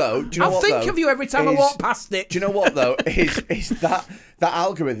what, though? I'll think of you every time I walk past it. Do you know what, though? is that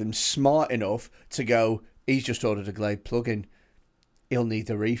algorithm smart enough to go, he's just ordered a Glade plug-in. he'll need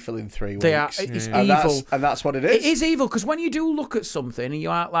the refill in 3 weeks. It's evil. And that's what it is. It is evil, because when you do look at something and you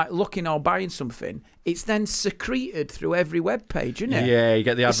are like looking or buying something, it's then secreted through every web page, isn't it? Yeah, you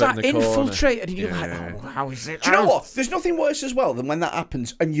get the advert in the corner. Infiltrated, and you're like, oh, how is it? Do you know what? There's nothing worse as well than when that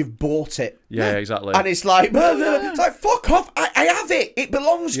happens and you've bought it. Yeah, exactly. And it's like, fuck off. I have it. It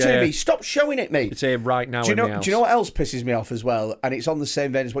belongs to me. Stop showing it me. It's here right now. Do you know what else pisses me off as well? And it's on the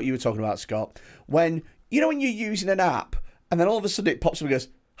same vein as what you were talking about, Scott. When you're using an app and then all of a sudden it pops up and goes,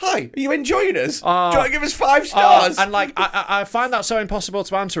 hi, are you enjoying us? Do you want to give us 5 stars? And like, I find that so impossible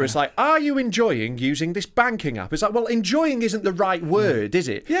to answer. It's like, are you enjoying using this banking app? It's like, well, enjoying isn't the right word, is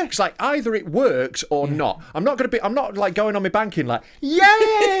it? Yeah. It's like either it works or not. I'm not like going on my banking like,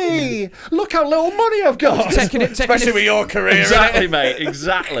 yay! Look how little money I've got. Especially with your career. Exactly, mate.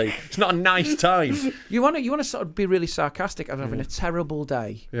 Exactly. It's not a nice time. You want to sort of be really sarcastic. I'm having a terrible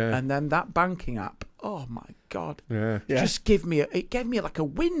day, and then that banking app. Oh my God! Just gave me like a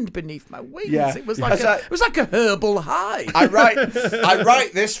wind beneath my wings. Yeah. It was like a herbal high. I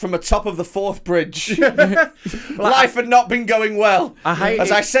write this from atop of the Forth Bridge. Life had not been going well.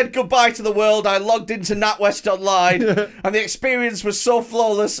 I said goodbye to the world, I logged into NatWest Online, and the experience was so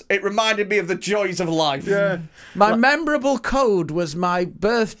flawless. It reminded me of the joys of life. Yeah. My memorable code was my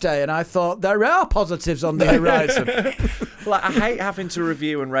birthday, and I thought there are positives on the horizon. Like, I hate having to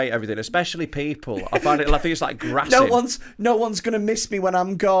review and rate everything, especially people. I think it's like grassing. No one's gonna miss me when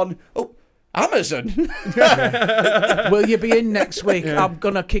I'm gone. Oh, Amazon. Will you be in next week? I'm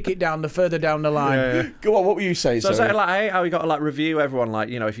gonna kick it down further down the line. Go on, what were you saying? So I hate how you got to like review everyone. Like,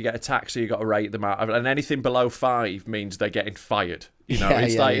 if you get a taxi, you got to rate them out, and anything below 5 means they're getting fired.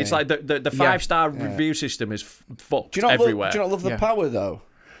 It's like the 5-star review system is fucked everywhere. Do you not love the power though?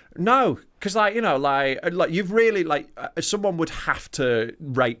 No, because like you've really someone would have to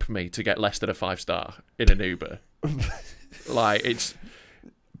rape me to get less than a 5-star in an Uber. Like, it's.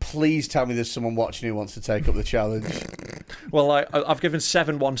 Please tell me there's someone watching who wants to take up the challenge. Well, I've given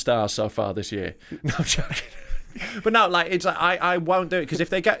 7 1-stars so far this year. No, I'm joking. But no, like, it's like I won't do it, because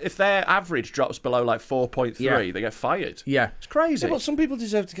if their average drops below like 4.3, they get fired. Yeah, it's crazy. Yeah, but some people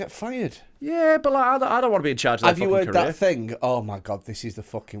deserve to get fired. Yeah, but like, I don't want to be in charge of their fucking career. Have you heard that thing? Oh my God, this is the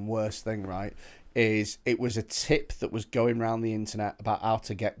fucking worst thing, right? It was a tip that was going around the internet about how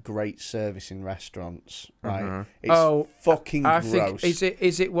to get great service in restaurants, right? It's fucking gross.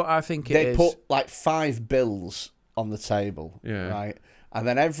 Is it what I think it is? They put like 5 bills on the table, right? And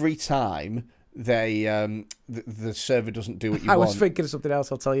then every time they the server doesn't do what you want. I was thinking of something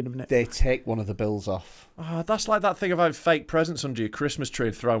else. I'll tell you in a minute. They take one of the bills off. Oh, that's like that thing about fake presents under your Christmas tree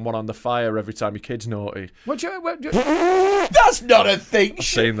and throwing one on the fire every time your kid's naughty. That's not a thing. I've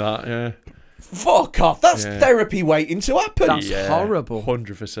seen that. Yeah. Fuck off. That's therapy waiting to happen. That's horrible.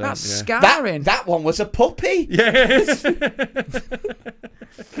 100%. That's scarring. That one was a puppy. Yes.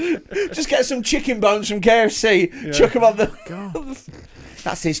 Just get some chicken bones from KFC. Chuck them on the. God.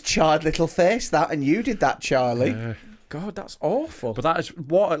 That's his charred little face, that, and you did that, Charlie. God, that's awful. But that is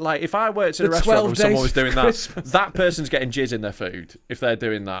what, like, if I worked in a restaurant and someone was doing that person's getting jizz in their food if they're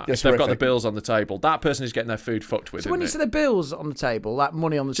doing that. If they've got the bills on the table, that person is getting their food fucked with. So when you say the bills on the table, like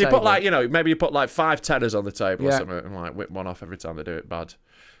money on the table. So you put like, maybe you put like 5 tenors on the table or something, and like whip one off every time they do it bad.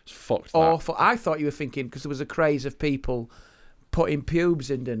 It's fucked. Awful. I thought you were thinking because there was a craze of people pubing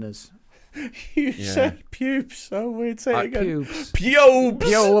pubes in dinners. You said pubes, so weird. Say it again. Pubes.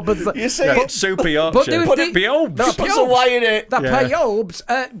 Pubes. You say it super Yorkshire. Put some Y in it. Pubes.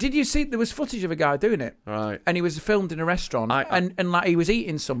 Did you see there was footage of a guy doing it? Right. And he was filmed in a restaurant, and like he was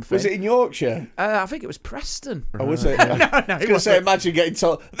eating something. Was it in Yorkshire? I think it was Preston. Oh, was it? No, I was going to say, imagine getting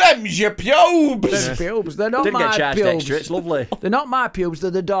told, them's your pubes. Them's pubes. They're not Didn't my get charged pubes. extra. It's lovely. They're not my pubes.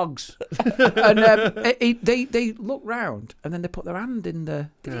 They're the dogs. And they look round, and then they put their hand in the.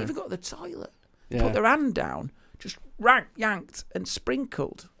 They didn't even go to the toilet. Put their hand down, just yanked and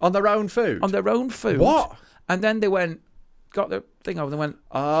sprinkled on their own food. What? And then they got the thing over. They went,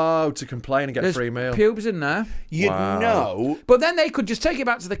 to complain and get a free meal. Pubes in there. You'd know, but then they could just take it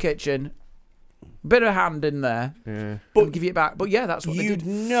back to the kitchen, bit of hand in there, and give it back. But yeah, that's what they did.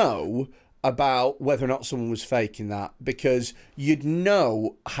 You'd know about whether or not someone was faking that, because you'd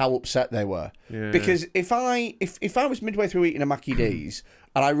know how upset they were. Because if I was midway through eating a Mackie D's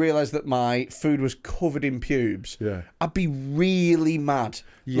and I realised that my food was covered in pubes, I'd be really mad.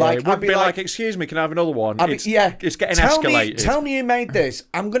 Yeah, it would be like, excuse me, can I have another one? It's getting escalated. Tell me you made this.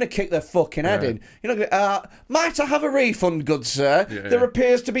 I'm going to kick their fucking head in. You're not going might I have a refund, good sir? There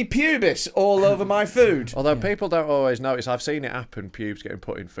appears to be pubis all over my food. Although people don't always notice, I've seen it happen, pubes getting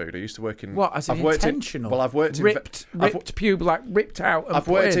put in food. I used to work in... What, as in intentional? I've worked in... Ripped pube, like ripped out and I've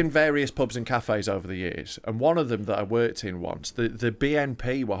worked in various pubs and cafes over the years, and one of them that I worked in once, the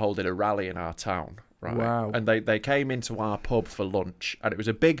BNP were holding a rally in our town. Right. Wow. And they came into our pub for lunch, and it was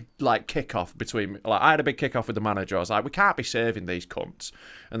a big like kick-off between... Like, I had a big kick-off with the manager. I was like, we can't be serving these cunts.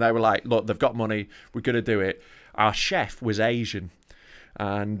 And they were like, look, they've got money. We're going to do it. Our chef was Asian.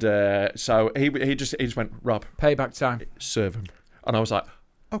 And so he just went, Rob... Payback time. Serve him. And I was like,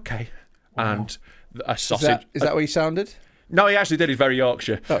 okay. Wow. And a sausage... Is that what he sounded? No, he actually did. He's very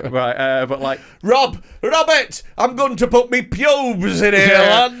Yorkshire, right? But like, Robert, I'm going to put me pubes in here,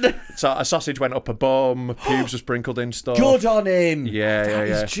 lad. So a sausage went up a bum, pubes were sprinkled in stuff. Good on him. Yeah.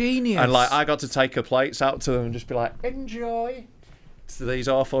 He's genius. And like, I got to take the plates out to them and just be like, enjoy. To these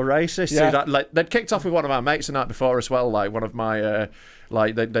awful racists. Yeah. Like, they'd kicked off with one of our mates the night before as well. Like one of my,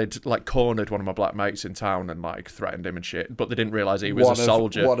 they'd like cornered one of my black mates in town and like threatened him and shit. But they didn't realise he was a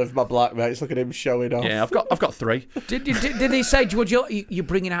soldier. One of my black mates. Look at him showing off. Yeah, I've got 3. Did he say, would you're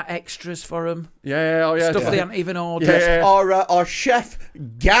bringing out extras for him? Yeah, oh yeah. Stuff they hadn't even ordered. Yeah. Our chef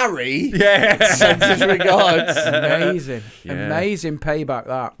Gary sends his regards. Amazing payback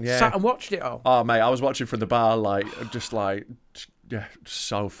that. Yeah. Sat and watched it all. Oh mate, I was watching from the bar, like just like, yeah,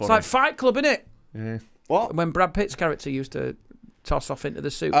 so funny. It's like Fight Club, innit? Yeah. What? When Brad Pitt's character used to toss off into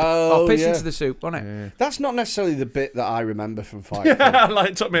the soup. Oh, piss into the soup, wasn't it? Yeah. That's not necessarily the bit that I remember from Fight Club.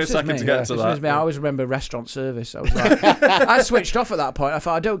 Like, it took me a second to get to that. I always remember restaurant service. I was like, I switched off at that point. I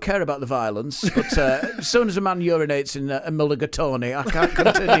thought, I don't care about the violence, but as soon as a man urinates in a mulligatawny, I can't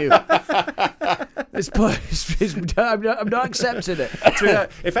continue. I'm not accepting it.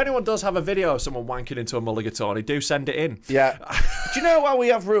 If anyone does have a video of someone wanking into a mulligatawny, do send it in. Yeah. Do you know why we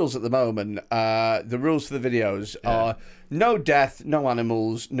have rules at the moment? The rules for the videos are no death, no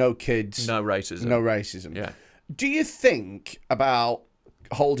animals, no kids. No racism. No racism. Yeah. Do you think about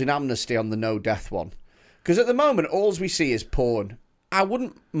holding amnesty on the no death one? Because at the moment, all we see is porn. I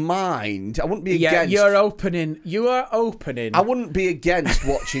wouldn't mind. I wouldn't be against. You are opening. I wouldn't be against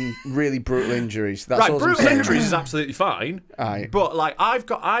watching really brutal injuries. That's right, brutal injuries is absolutely fine. Aye. But like, I've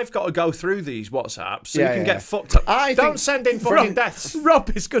got to go through these WhatsApps so you can get fucked up. Don't send in fucking deaths. Rob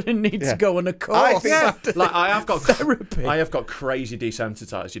is going to need to go on a course. I have got therapy. I have got crazy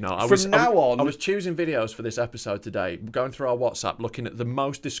desensitized. You know, I was choosing videos for this episode today, going through our WhatsApp, looking at the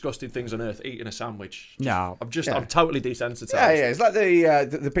most disgusting things on earth, eating a sandwich. No, I'm totally desensitized. Yeah. It's like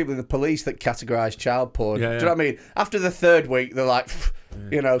the people in the police that categorise child porn. Do you know what I mean? After the 3rd week, they're like,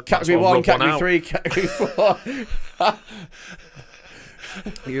 you know, category 1, category 3, category 4.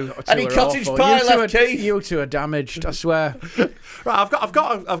 Any cottage pie left, Keith? You two are damaged, I swear. Right, I've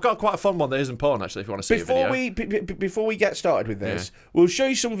got quite a fun one that isn't porn actually. If you want to see a video. Before we get started with this, we'll show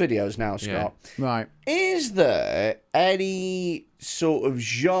you some videos now, Scott. Yeah. Right. Is there any sort of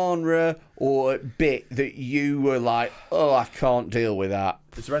genre or bit that you were like, oh, I can't deal with that?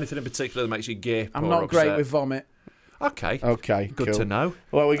 Is there anything in particular that makes you gay? I'm not great with vomit. Okay, good cool to know.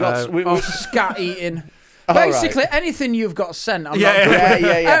 Well, we got scat eating. Basically, anything you've got sent. I'm not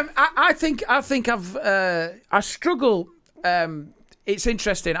I think I struggle. It's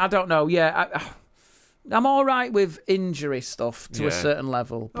interesting. I don't know. Yeah, I'm all right with injury stuff to a certain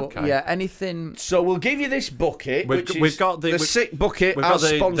level, but anything. So we'll give you this bucket, we've got the sick bucket, as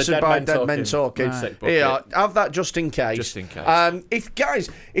sponsored by Dead Men Talking. Yeah, have that just in case. Just in case.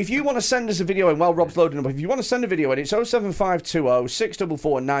 If you want to send us a video in while Rob's loading up, if you want to send a video in, it's 07520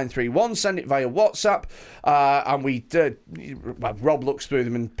 644 931. Send it via WhatsApp, and Rob looks through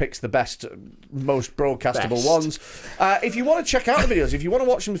them and picks the best, most broadcastable ones. If you want to check out the videos, if you want to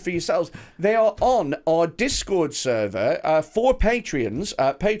watch them for yourselves, they are on our Discord server for Patreons.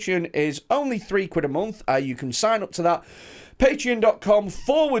 Patreon is only £3 a month. You can sign up to that.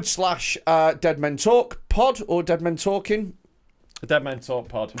 Patreon.com/Dead Men Talk Pod or Dead Men Talking. Dead Men Talk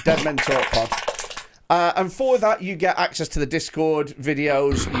Pod. Dead Men Talk Pod. And for that, you get access to the Discord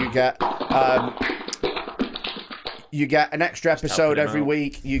videos. You get an extra episode every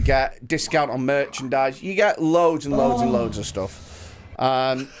week. You get discount on merchandise. You get loads and loads and loads of stuff.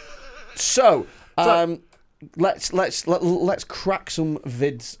 Let's crack some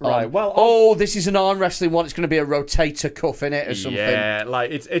vids. Right. Well, this is an arm wrestling one. It's going to be a rotator cuff in it or something. Yeah,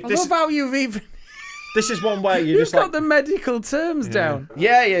 like I love how you've even. This is one where you just got the medical terms down.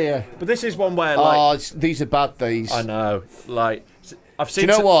 Yeah. But this is one where like these are bad. These. I know. Like I've Do seen. you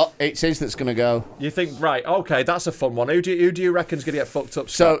know what? It's his that's going to go. You think right? Okay, that's a fun one. Who do you reckon's going to get fucked up?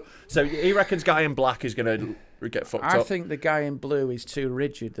 Scott? So he reckons guy in black is going to get fucked up. I think the guy in blue is too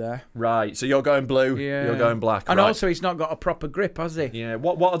rigid there. Right. So you're going blue. Yeah. You're going black. And right. also, he's not got a proper grip, has he? Yeah.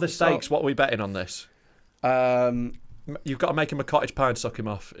 What are the stakes? What are we betting on this? You've got to make him a cottage pie and suck him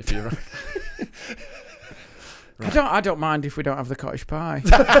off if you're. Right. I don't mind if we don't have the cottage pie.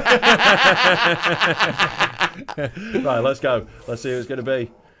 Right, let's go. Let's see who it's going to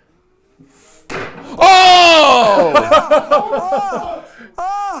be. Oh!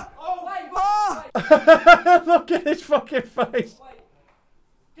 Look at his fucking face.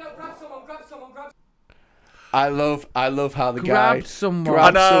 Grab someone. I love how the guy Grabbed someone.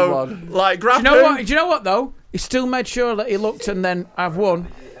 I grabbed know. someone. Like, grab Do you know who? what? Do you know what though? He still made sure that he looked and then I've won.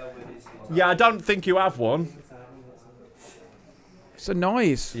 Yeah, I don't think you have one. It's a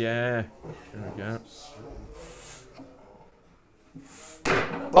noise. Yeah. There we go.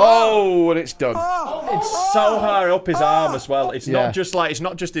 Oh, and it's done. It's so high up his arm as well. It's not just like it's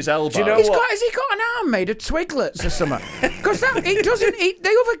not just his elbow. Do you know Has he got an arm made of twiglets or something? Because he doesn't.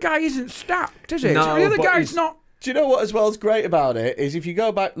 The other guy isn't stacked, is it? No, the other but guy's he's- not. Do you know what as well is great about it is if you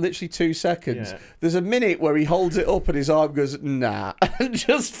go back literally 2 seconds, there's a minute where he holds it up and his arm goes, nah, and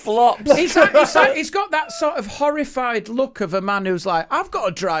just flops. He's got that sort of horrified look of a man who's like, I've got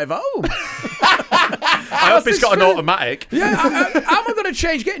to drive home. I hope he's got an automatic. Yeah, how am I going to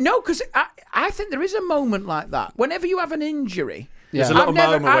change? No, because I think there is a moment like that. Whenever you have an injury, There's a little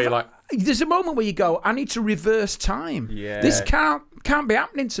moment where you're like, there's a moment where you go, I need to reverse time. Yeah. This can't be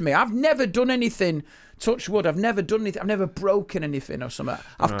happening to me. I've never done anything. Touch wood, I've never done anything. I've never broken anything or something.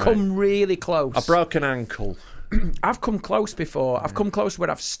 I've come really close. a broken ankle. I've come close before. I've come close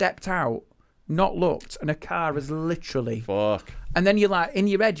where I've stepped out, not looked, and a car has literally. Fuck. And then you're like, in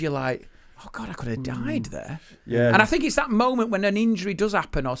your head, you're like, oh God, I could have died there. Yeah. And I think it's that moment when an injury does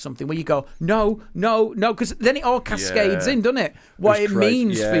happen or something where you go, no, because then it all cascades in, doesn't it? What It's it crazy.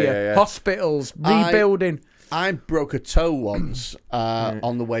 means for you. Yeah. Hospitals, rebuilding. I broke a toe once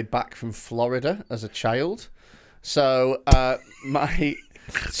on the way back from Florida as a child. So my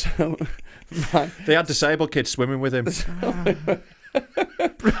They had disabled kids swimming with him.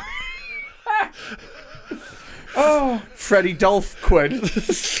 Freddy Quinne.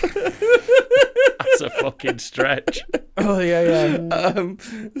 That's a fucking stretch. Oh, yeah.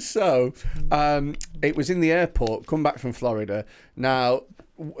 It was in the airport, come back from Florida. Now,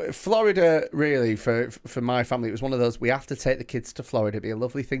 Florida, really, for my family, it was one of those, we have to take the kids to Florida. It'd be a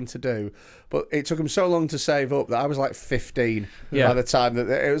lovely thing to do. But it took them so long to save up that I was like 15 by the time that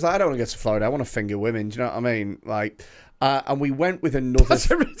it was like, I don't want to get to Florida. I want to finger women. Do you know what I mean? Like, and we went with another.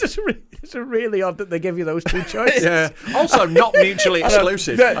 It's really odd that they give you those two choices. Yeah. Also, not mutually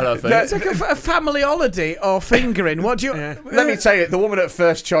exclusive. I don't think. It's like a family holiday or fingering. What do you... Let me tell you, the woman at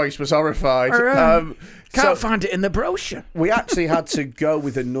first choice was horrified. Can't find it in the brochure. We actually had to go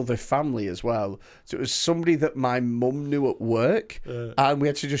with another family as well. So it was somebody that my mum knew at work, and we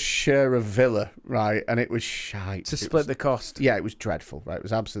had to just share a villa, right? And it was shite. To split the cost. Yeah, it was dreadful, right? It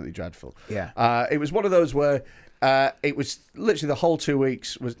was absolutely dreadful. Yeah. It was one of those where it was literally the whole 2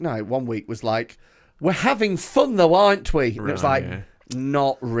 weeks was, no, 1 week was like, we're having fun though, aren't we? And it was like,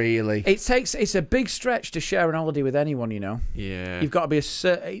 not really. It's a big stretch to share an holiday with anyone, you know. Yeah. You've got to be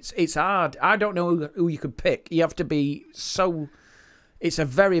it's hard. I don't know who you could pick. You have to be so. It's a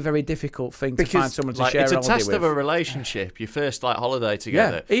very, very difficult thing to find someone to share it's a a holiday test with. of a relationship. Your first holiday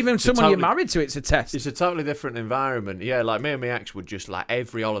together. Yeah, even someone you're married to, it's a test. It's a totally different environment. Yeah, like me and my ex would just like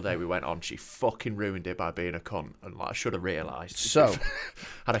every holiday we went on, she fucking ruined it by being a cunt, and like I should have realised. So,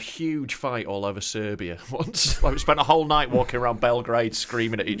 had a huge fight all over Serbia once. Like we spent a whole night walking around Belgrade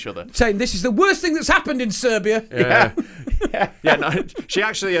screaming at each other, saying this is the worst thing that's happened in Serbia. Yeah. No, she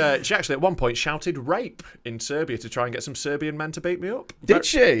actually at one point shouted rape in Serbia to try and get some Serbian men to beat me up. Did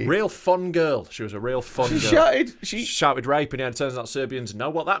she? Real fun girl. She was a real fun girl. She shouted rape, and yeah, it turns out Serbians know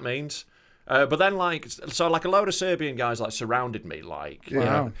what that means. But then, like a load of Serbian guys like surrounded me, like, you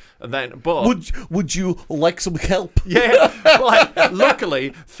know, and then, but would you like some help? Yeah, like,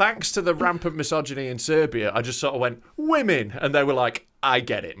 luckily, thanks to the rampant misogyny in Serbia, I just sort of went women, and they were like, I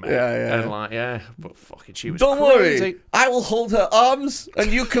get it, man. Yeah. And like, yeah, but fucking, she was. Don't crazy. worry, I will hold her arms,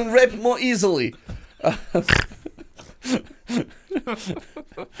 and you can rape more easily.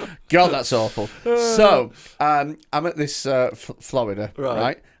 God, that's awful. So, I'm at this Florida,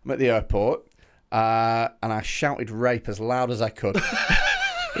 right? I'm at the airport, and I shouted rape as loud as I could.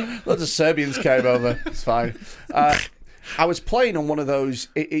 Lots of Serbians came over. It's fine. I was playing on one of those,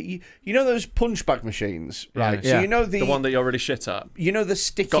 you know those punch bag machines, right? Yeah. So you know the one that you're already shit at. You know the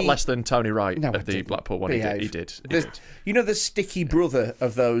sticky... Got less than Tony Wright No, at the Blackpool one. He did. You know the sticky brother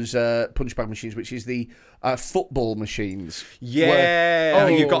of those punch bag machines, which is the football machines. Yeah.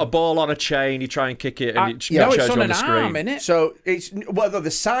 You've got a ball on a chain, you try and kick it, and it shows it's you on on the an screen. arm, innit? So it's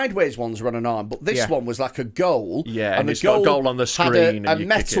the sideways ones are on an arm, but this one was like a goal. Yeah, and the it's got a goal on the screen. Had and a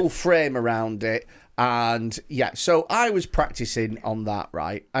metal frame around it. And yeah, so I was practicing on that,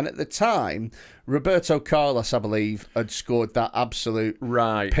 right? And at the time, Roberto Carlos, I believe, had scored that absolute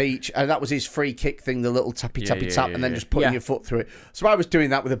peach, and that was his free kick thing, the little tappy tap, and then just putting your foot through it. So I was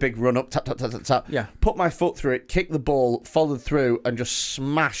doing that with a big run up, tap tap tap tap tap. Yeah. Put my foot through it, kicked the ball, followed through, and just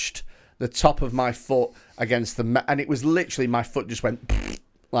smashed the top of my foot against and it was literally my foot just went.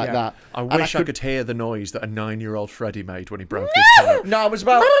 Like that. I wish I could hear the noise that a 9-year-old Freddy made when he broke his toe. No, I was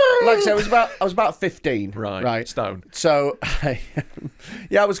about, like I said, I was about 15. Right. Stone. So, I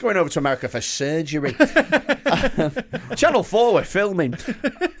was going over to America for surgery. Channel 4 were filming.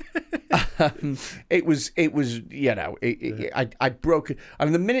 It was, you know, I broke it.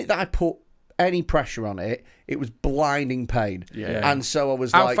 And the minute that I put any pressure on it, it was blinding pain. Yeah. And so I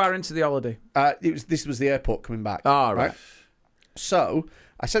was How far into the holiday? This was the airport coming back. Oh, right. So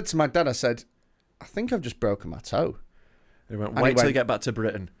I said to my dad, I said, I think I've just broken my toe. He went, wait till you get back to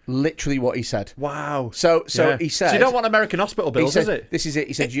Britain. Literally what he said. Wow. So he said... So you don't want American hospital bills, is it? This is it.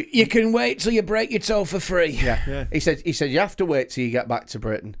 He said... You can wait till you break your toe for free. Yeah. He said, you have to wait till you get back to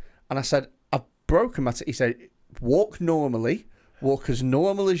Britain. And I said, I've broken my toe. He said, walk normally. Walk as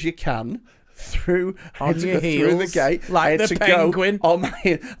normal as you can. Through the gate, like the penguin.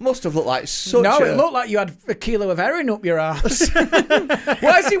 Must have looked like such. No, it looked like you had a kilo of herring up your arse.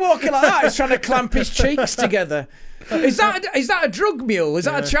 Why is he walking like that? He's trying to clamp his cheeks together. Is that a drug mule? Is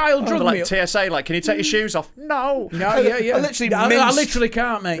that a child drug mule? Like TSA, like, can you take your shoes off? No. Yeah. I literally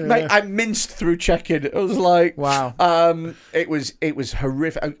can't, mate. Mate, I minced through checking. It was like, wow. It was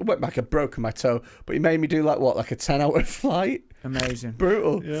horrific. I went back and broken my toe, but he made me do like a 10-hour flight. Amazing.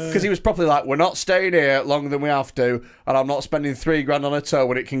 Brutal. Because he was probably like, we're not staying here longer than we have to, and I'm not spending $3,000 on a toe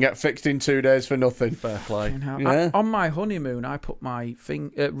when it can get fixed in 2 days for nothing. Fair play. On my honeymoon, I put my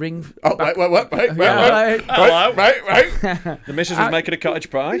ring. Oh, wait. The missus was making a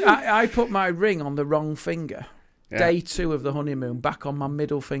cottage pie. I put my ring on the wrong finger. Day 2 of the honeymoon, back on my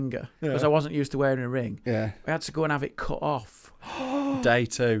middle finger, because I wasn't used to wearing a ring. Yeah. I had to go and have it cut off. Day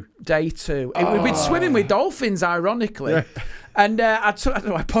 2. We'd been swimming with dolphins, ironically. And I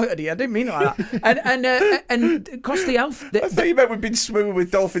pointed at you. I didn't mean it like that. And of course the elf. I thought you meant we'd been swimming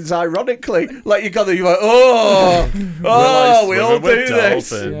with dolphins, ironically. Like you're like, we all do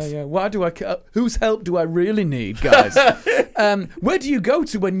this. Yeah. Why do whose help do I really need, guys? Where do you go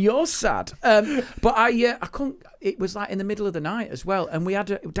to when you're sad? But I couldn't. It was like in the middle of the night as well, and we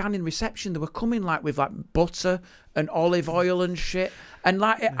had down in reception. They were coming like with like butter and olive oil and shit. And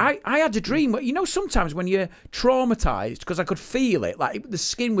like I had a dream. You know, sometimes when you're traumatized, because I could feel it, like the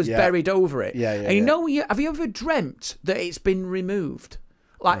skin was buried over it. And you know, have you ever dreamt that it's been removed?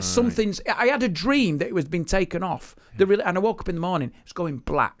 Like something's. I had a dream that it was been taken off. And I woke up in the morning. It's going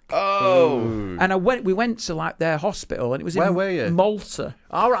black. Oh. And we went to like their hospital, and it was Where were you? Malta.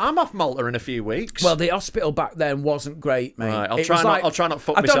 Oh, I'm off Malta in a few weeks. Well, the hospital back then wasn't great, mate. Right, I'll try not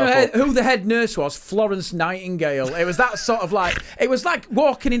fuck myself up. I don't know up. who the head nurse was, Florence Nightingale. It was that sort of like, it was like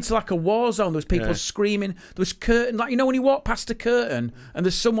walking into like a war zone. There was people screaming. There was curtain, like, you know when you walk past a curtain and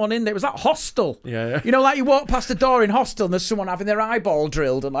there's someone in there. It was like Hostel. Yeah. You know, like you walk past a door in Hostel and there's someone having their eyeball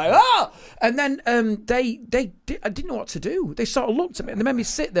drilled and like, ah! And then I didn't know what to do. They sort of looked at me and they made me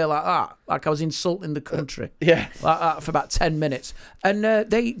sit there like that, like I was insulting the country. Yeah. Like that for about 10 minutes. And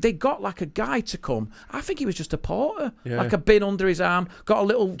they got like a guy to come. I think he was just a porter. Like a bin under his arm. Got a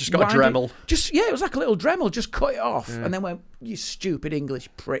little... Just got a Dremel. It was like a little Dremel. Just cut it off. And then went, you stupid English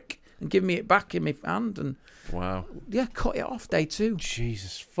prick. And give me it back in my hand. And wow. Yeah, cut it off day 2.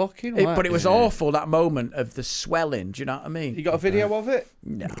 Jesus fucking But it was awful, that moment of the swelling. Do you know what I mean? You got a video of it?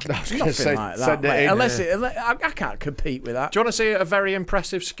 No. I was going to say, like that, mate. I can't compete with that. Do you want to see a very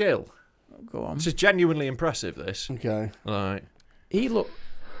impressive skill? Go on. This is genuinely impressive, this. Okay. All right. He looked...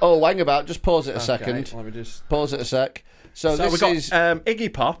 Oh, hang about. Just pause it a second. Let me just... Pause it a sec. So this is...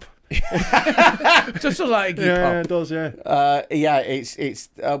 Iggy Pop. Just like Iggy Pop. Yeah, it does, yeah. It's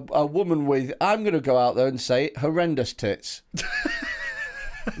a woman with, I'm going to go out there and say it, horrendous tits.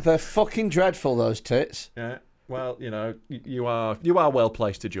 They're fucking dreadful, those tits. Yeah. Well, you know, you are well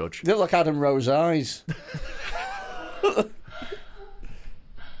placed to judge. They look like Adam Rowe's eyes.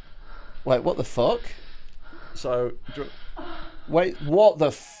 Wait, what the fuck? So, Wait, what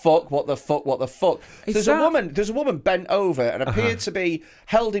the fuck? What the fuck? What the fuck? Is There's a woman bent over and appeared to be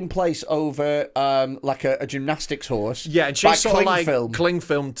held in place over like a gymnastics horse. Yeah, and she's sort of like film. cling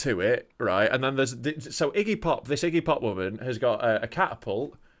film to it, right? And then there's so Iggy Pop. This Iggy Pop woman has got a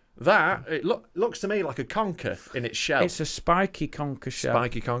catapult. That it looks to me like a conker in its shell. It's a spiky conker shell.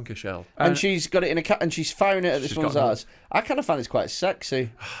 Spiky conker shell. And she's got it in a cat, and she's firing it at this one's ass. I kind of find it's quite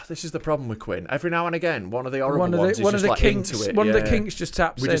sexy. This is the problem with Quinn. Every now and again, one of the horrible ones is one just of the like kinks, into it. One of the kinks just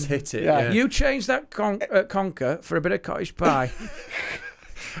taps We in. just hit it. Yeah. Yeah. You change that conker for a bit of cottage pie.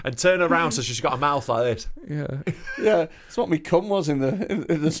 And turn around so she's got a mouth like this. Yeah. Yeah, it's what me cum was in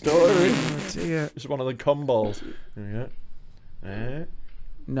the story. Oh, dear. It's one of the cum balls. Yeah.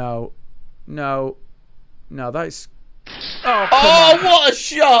 No, that's... Oh, what a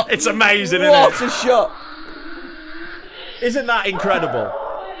shot! It's amazing, What isn't a shot! it? Isn't that incredible?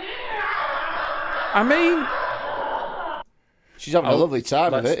 I mean... She's having a lovely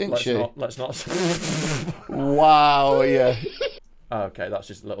time with it, isn't she? Let's not. Wow, yeah. Okay, that's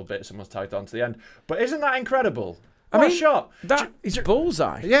just a little bit someone's tagged on to the end. But isn't that incredible? I What mean, a shot! That is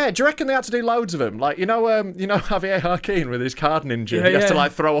bullseye. Yeah, do you reckon they had to do loads of them? Like, you know Javier Harkin with his card ninja? He has to,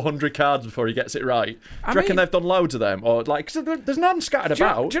 like, throw 100 cards before he gets it right. Do you reckon they've done loads of them? Or, like, 'cause there's none scattered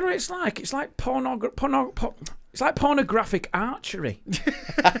about. Do you know what it's like? It's like it's like pornographic archery.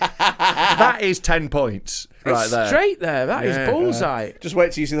 That is 10 points right It's there. straight there. That is bullseye. Just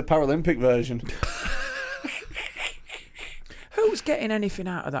wait till you see the Paralympic version. Who's getting anything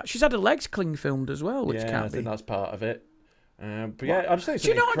out of that? She's had her legs cling filmed as well, which I can't be. think that's part of it. But yeah, I just think it's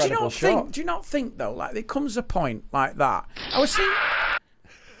Do an you incredible not shot. Do you not think though? Like there comes a point like that. I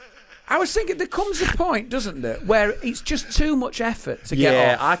was thinking there comes a point, doesn't there, where it's just too much effort to get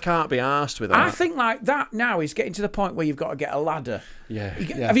Yeah, off. I can't be arsed with that. I think like that now is getting to the point where you've got to get a ladder. Yeah.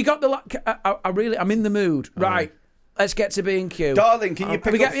 Have you got the? I'm in the mood. Right. Let's get to B&Q. Darling, can you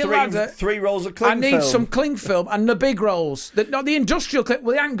pick up three rolls of cling I need film? some cling film and the big rolls. Not the industrial cling.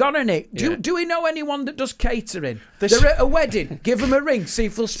 Well, they ain't got any. Do we know anyone that does catering? They're at a wedding. Give them a ring. See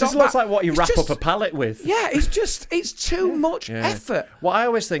if they'll stop. This looks like what you wrap just, up a pallet with. Yeah, it's too much effort. What I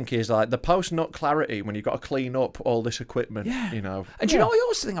always think is like the post-nut clarity when you've got to clean up all this equipment. Yeah. You know. And do you know what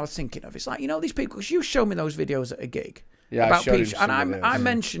else thing I was thinking of? It's like, you know, these people, because you showed me those videos at a gig. Yeah, about I showed him Peach, some and videos. I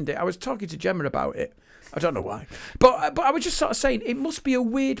mentioned it. I was talking to Gemma about it. I don't know why. But I was just sort of saying, it must be a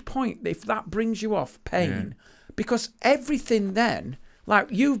weird point if that brings you off pain. Because everything then, like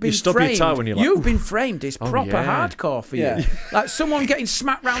you've been stub your framed. toe and you're like, you've been framed is proper hardcore for you. Like someone getting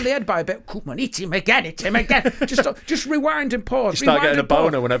smacked round the head by a bit. Come on, hit him again, hit him again. just rewind and pause. You start rewind getting a and pause.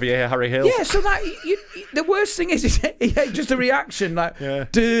 boner whenever you hear Harry Hill. Yeah, so that the worst thing is just a reaction like Yeah.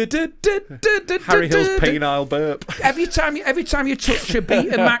 Harry Harry Hill's penile burp. Every time you touch a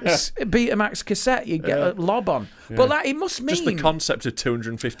Betamax cassette, you get a lob on. But like, it must mean Just the concept of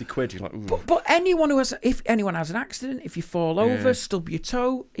 250 quid. You're like, ooh. But if anyone has an accident, if you fall over, stub your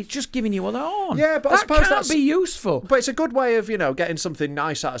toe, it's just giving you a on. Yeah, but I that suppose can't that's be useful. But it's a good way of, getting something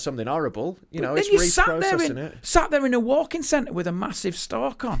nice out of something horrible. Then It's you reprocessing sat there in a walking centre with a massive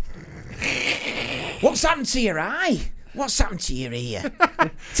stalk on. What's happened to your eye? What's happened to your ear?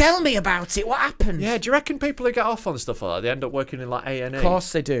 Tell me about it. What happened? Yeah, do you reckon people who get off on stuff like that, they end up working in like A&E? Of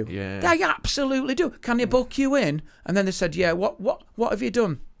course they do. Yeah. They absolutely do. Can they book you in? And then they said, yeah, what have you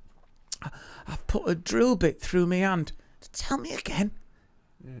done? I've put a drill bit through my hand. Tell me again.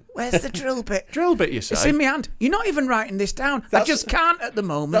 Where's the drill bit? Drill bit, you say? It's in my hand. You're not even writing this down. I just can't at the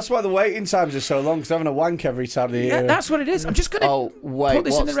moment. That's why the waiting times are so long, because I'm having a wank every time they hear. That's what it is. I'm just going to put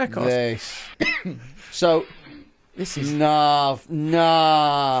this in the record. This? So, This is... Nah.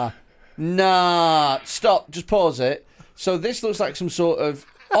 Stop. Just pause it. So this looks like some sort of...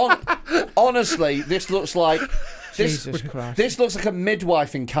 honestly, this looks like... Jesus Christ. This looks like a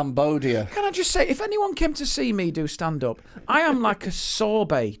midwife in Cambodia. Can I just say, if anyone came to see me do stand-up, I am like a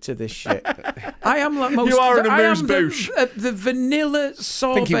sorbet to this shit. I am like most... You are an I am amuse-bouche. the vanilla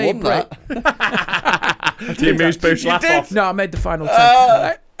sorbet. I think you won break. that. Do you amuse-bouche laugh did. off? No, I made the final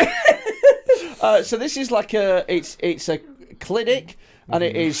 10. So this is like it's a clinic, and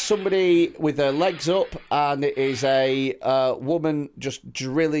it is somebody with their legs up, and it is a woman just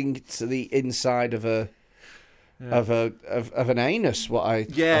drilling to the inside of an anus. I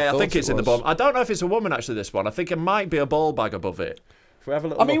think it's in the bottom. I don't know if it's a woman actually. This one, I think it might be a ball bag above it. If we have a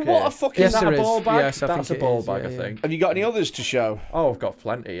little I mean, look what here. a fucking... Is that there a ball is. bag? Yes, I That's a think it ball is, bag, yeah, I think. Have you got any others to show? Oh, I've got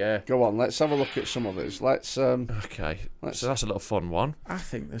plenty. Yeah. Go on, let's have a look at some others. Let's Okay. So that's a little fun one. I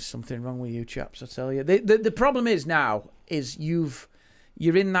think there's something wrong with you chaps, I tell you. The problem is now is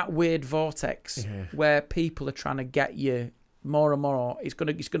you're in that weird vortex where people are trying to get you more and more. He's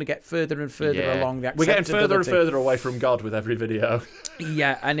gonna get further and further along the acceptability. We're getting further and further away from God with every video.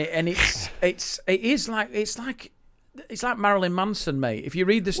 Yeah, and it's like Marilyn Manson, mate. If you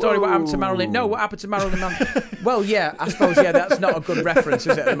read the story, what happened to Marilyn Manson? Well, yeah, I suppose, yeah, that's not a good reference,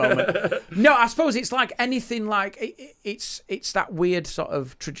 is it, at the moment? No, I suppose it's like anything like, it's that weird sort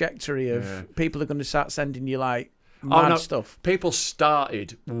of trajectory of people are going to start sending you, like, mad stuff. People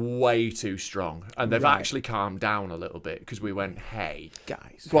started way too strong, and they've actually calmed down a little bit because we went, hey,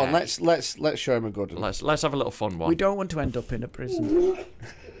 guys. Go on, let's show him a good one. Let's have a little fun one. We don't want to end up in a prison.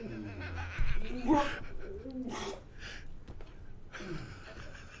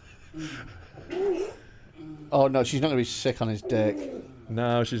 Oh no, she's not going to be sick on his dick.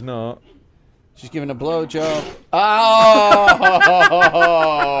 No, she's not. She's giving a blowjob. Oh!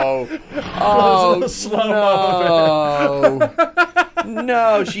 Oh, no.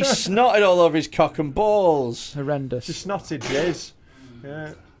 No, she snotted all over his cock and balls. Horrendous. She snotted jizz.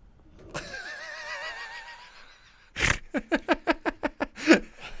 Yeah.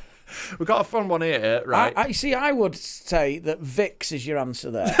 We've got a fun one here, right? I would say that Vicks is your answer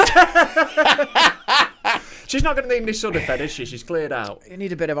there. She's not going to need any Sudafed, is she? She's cleared out. You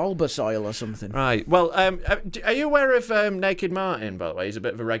need a bit of Albus oil or something. Right. Well, are you aware of Naked Martin, by the way? He's a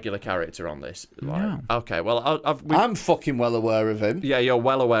bit of a regular character on this. No. Okay, well, I'm fucking well aware of him. Yeah, you're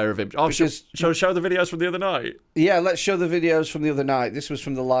well aware of him. Oh, shall we show the videos from the other night? Yeah, let's show the videos from the other night. This was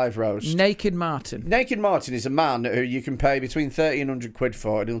from the live roast. Naked Martin. Naked Martin is a man who you can pay between 30 and 100 quid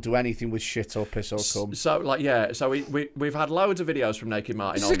for, and he'll do anything with shit or piss or cum. So, like, yeah, so we've had loads of videos from Naked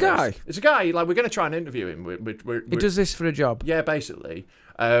Martin. It's a guy. It's a guy. Like, we're going to try and interview him. He does this for a job. Yeah, basically.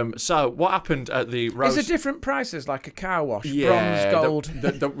 So what happened at the roast? Is it different prices, like a car wash? Bronze, gold,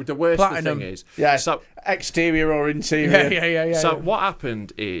 the worst platinum. thing is, so exterior or interior. Yeah. So what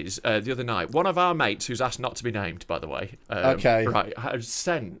happened is the other night, one of our mates, who's asked not to be named, by the way, right, has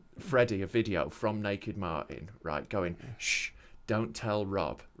sent Freddy a video from Naked Martin, right, going, shh, don't tell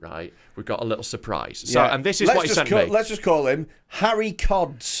Rob, right? We've got a little surprise. So, and this is what he sent me. Let's just call him Harry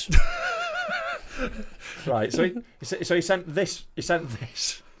Cods. Right, so he sent this. He sent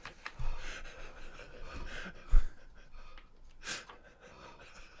this.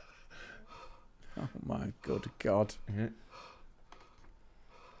 Oh my good God! Yeah.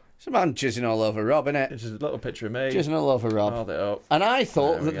 It's a man jizzing all over Rob, isn't it? This is a little picture of me jizzing all over Rob. Hold it up. And I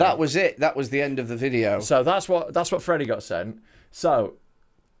thought that was it. That was the end of the video. So that's what Freddy got sent. So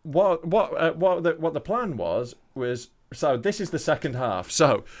what the plan was. So this is the second half.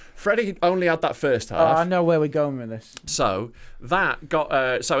 So Freddy only had that first half. Oh, I know where we're going with this. So that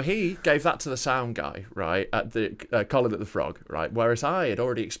got. So he gave that to the sound guy, right, at the Colin at the Frog, right. Whereas I had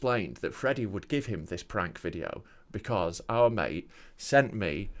already explained that Freddy would give him this prank video because our mate sent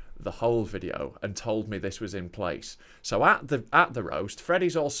me the whole video and told me this was in place. So at the roast,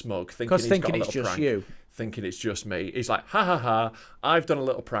 Freddy's all smug, thinking it's just prank. you. Thinking it's just me. He's like, ha ha ha, I've done a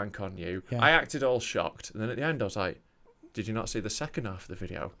little prank on you. Yeah. I acted all shocked. And then at the end I was like, did you not see the second half of the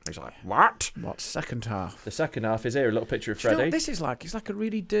video? He's like, what? What second half? The second half is here, a little picture of Do you know Freddy. what this is like? It's like a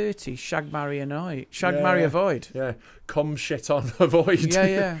really dirty shag, marry, avoid. Shag, marry, avoid. Yeah, come shit on, avoid.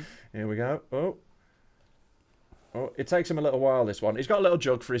 Yeah. Here we go. Oh, it takes him a little while, this one. He's got a little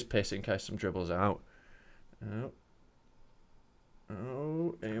jug for his piss in case some dribbles out.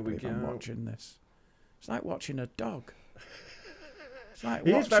 Oh, here we go. I'm watching this. It's like watching a dog. It's like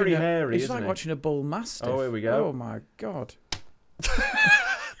he is very hairy, It's isn't like he? watching a bull mastiff. Oh, here we go. Oh, my God.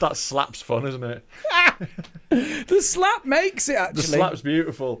 That slap's fun, isn't it? The slap makes it, actually. The slap's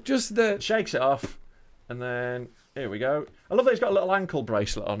beautiful. Just the... Shakes it off. And then, here we go. I love that he's got a little ankle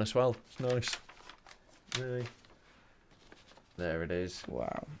bracelet on as well. It's nice. Really. There it is.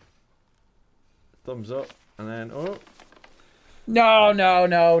 Wow. Thumbs up. And then, oh. No. Oh,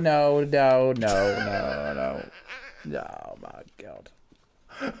 my God.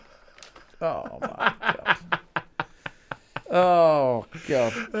 Oh, my God. Oh,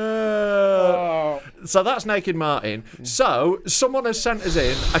 God. So that's Naked Martin. So someone has sent us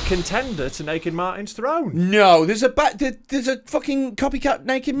in a contender to Naked Martin's throne. No, there's a fucking copycat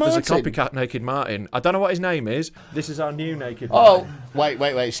Naked Martin. There's a copycat Naked Martin. I don't know what his name is. This is our new Naked Martin. Oh,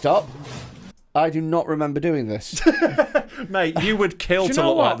 wait, stop. I do not remember doing this. Mate, you would kill to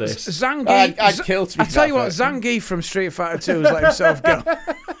look like this. Zangief. I'd kill to be I tell you what, Zangief from Street Fighter 2 has let himself go.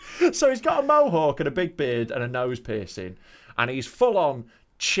 So he's got a mohawk and a big beard and a nose piercing, and he's full on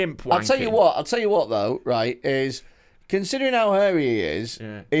chimp wanking. I'll tell you what though, right, is considering how hairy he is,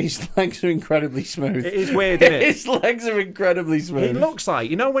 his legs are incredibly smooth. It is weird, isn't it? His legs are incredibly smooth. He looks like,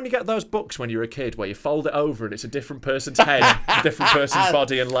 you know when you get those books when you're a kid where you fold it over and it's a different person's head, a different person's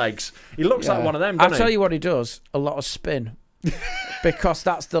body and legs? He looks like one of them, doesn't I'll tell you what he does, a lot of spin. because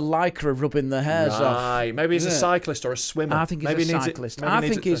that's the lycra rubbing the hairs off. Right, maybe he's a cyclist or a swimmer. I think he's maybe a cyclist. I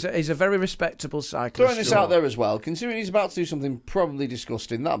think he's a very respectable cyclist. Throwing this out there as well, considering he's about to do something probably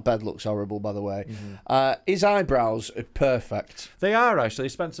disgusting. That bed looks horrible, by the way. His eyebrows are perfect. They are, actually. He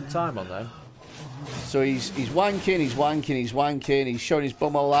spent some time on them. So he's wanking, he's showing his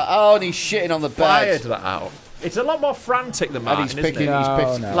bum all that. Oh, and he's shitting on the bed. Fired that out. It's a lot more frantic than Martin, and he's picking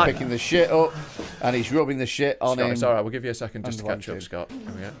the shit up, and he's rubbing the shit on him. It's all right, we'll give you a second just to catch up, Scott.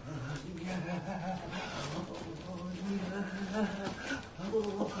 There we go.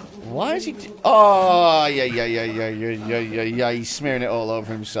 Why is he... Oh, yeah, he's smearing it all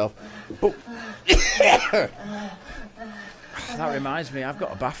over himself. But... That reminds me, I've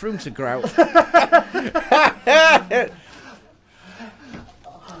got a bathroom to grout.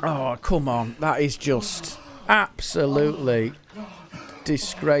 Oh, come on. That is just absolutely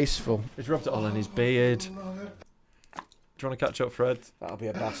disgraceful. He's rubbed it all in his beard. Do you want to catch up, Fred? That'll be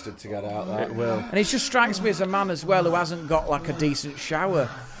a bastard to get out there. It will. And it just strikes me as a man as well who hasn't got like a decent shower.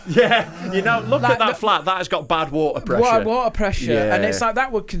 Yeah, you know, look at that flat. That has got bad water pressure. Water pressure. Yeah. And it's like,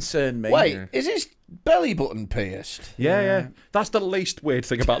 that would concern me. Wait, is his belly button pierced? Yeah. That's the least weird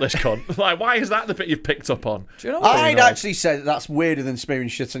thing about this cunt. Like, why is that the bit you've picked up on? Do you know what? I'd actually say that's weirder than smearing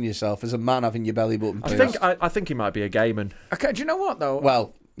shit on yourself as a man having your belly button pierced. I think he might be a gay man. Okay, do you know what, though?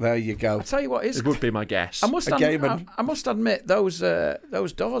 Well, there you go. I'll tell you what is... It would be my guess. I must admit, those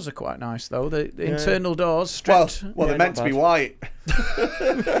doors are quite nice, though. The internal doors, stripped. Well, they're meant to be white.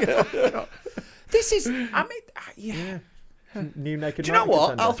 This is... I mean, yeah. New Naked Do you know Martin what?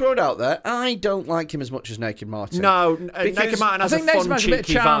 contender. I'll throw it out there. I don't like him as much as Naked Martin. No, Because Naked Martin has I a think Naked fun, Martin's a bit of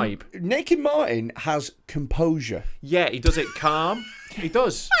cheeky charm. vibe. Naked Martin has composure. Yeah, he does it calm. He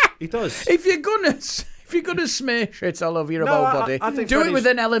does. He does. If you're gonna smear shit all over your whole body, I think do it Freddy's- with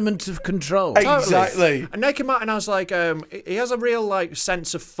an element of control. Exactly. And Naked Martin has like he has a real like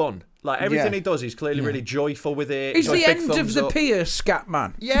sense of fun. Like everything he does, he's clearly really joyful with it. He's got the a big end of thumbs the up. pier, scat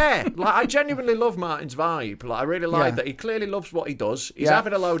man. Yeah, like I genuinely love Martin's vibe. Like I really like that. He clearly loves what he does. He's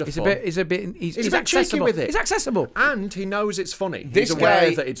having a load of fun. He's a bit He's a bit accessible. cheeky with it. He's accessible. And he knows it's funny. This He's aware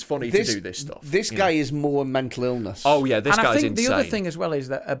guy- that it's funny to do this stuff. This guy is more mental illness. Oh yeah, this And guy's I think insane. the other thing as well is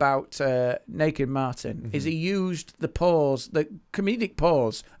that about Naked Martin is he used the pause, the comedic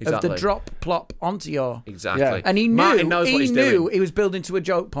pause of Exactly. the drop plop onto your... Exactly. Yeah. And he knew, Martin knows what he's doing. he was building to a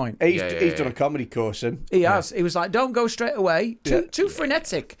joke point. He's done a comedy course. He has. He was like, don't go straight away. Too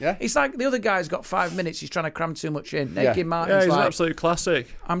frenetic. Yeah. It's like the other guy's got 5 minutes. He's trying to cram too much in. Naked Yeah, Martin's he's an like, absolute classic.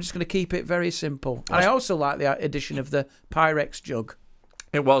 I'm just going to keep it very simple. And I also like the addition of the Pyrex jug.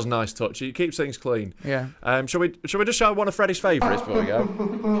 It was a nice touch. He keeps things clean. Yeah. Shall we just show one of Freddy's favourites before we go?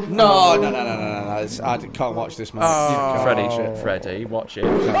 No. I can't watch this, man. Freddy, watch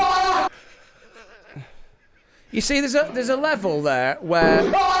it. You see, there's a level there where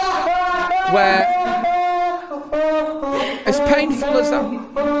as painful as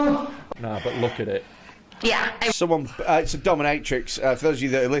that... Nah, but look at it. Yeah. Someone, it's a dominatrix. For those of you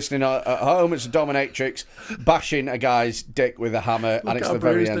that are listening at home, it's a dominatrix bashing a guy's dick with a hammer, and it's how the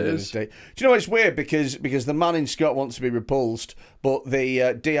very bruised end it of is. his dick. Do you know what, it's weird because the man in Scott wants to be repulsed, but the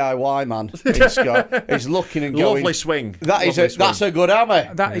DIY man in Scott is looking and going, Lovely swing. That's a good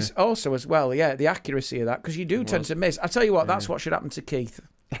hammer. That is also as well, the accuracy of that, because you do tend to miss. I tell you what, that's what should happen to Keith.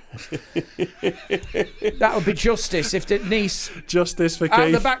 That would be justice if Denise Justice for out of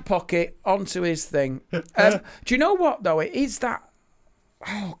Keith. the back pocket onto his thing. Do you know what though? It is that.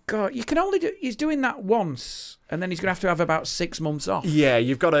 Oh God, you can only do. He's doing that once, and then he's gonna have to have about 6 months off. Yeah,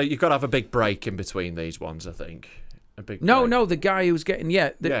 you've got to have a big break in between these ones, I think. A big break. No, the guy who's getting he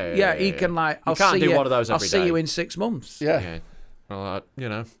can like. I'll can't see do you. one of those I'll every see day. you in 6 months. Yeah. Well,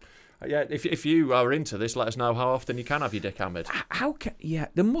 yeah. If you are into this, let us know how often you can have your dick hammered. How can? Yeah,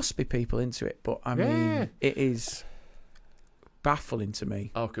 there must be people into it, but I mean, it is baffling to me.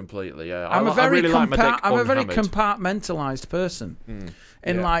 Oh, completely. Yeah, I'm a very really like my dick unhammered. compartmentalised person.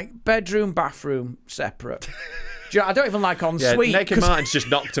 In like bedroom, bathroom, separate. Do you know, I don't even like ensuite. Yeah, Naked Martin's just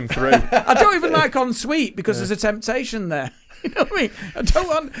knocked him through. I don't even like ensuite because there's a temptation there. You know what I mean? I don't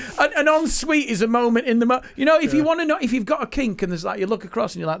want an ensuite is a moment in the if you want to know if you've got a kink and there's like you look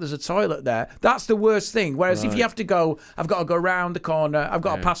across and you're like there's a toilet there, that's the worst thing. Whereas if you have to go, I've got to go round the corner, I've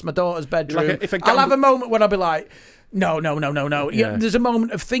got to pass my daughter's bedroom. I'll have a moment when I'll be like, no. Yeah. There's a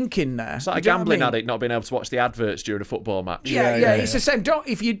moment of thinking there. It's like a gambling addict not being able to watch the adverts during a football match. Yeah. It's the same.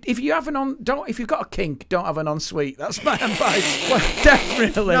 If you've got a kink, don't have an ensuite. That's my advice.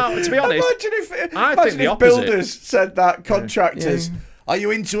 Definitely. No, to be honest, Imagine if I think the opposite. builders said that, contractors. Are you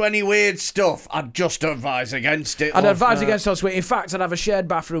into any weird stuff? I'd just advise against it. I'd advise against all sweet. In fact, I'd have a shared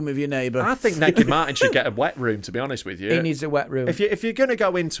bathroom with your neighbour. I think Naked Martin should get a wet room, to be honest with you. He needs a wet room. If you're going to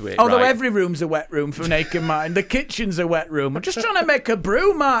go into it, Although right? every room's a wet room for Naked Martin. The kitchen's a wet room. I'm just trying to make a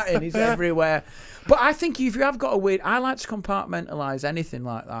brew, Martin. He's everywhere. But I think if you have got a weird... I like to compartmentalise anything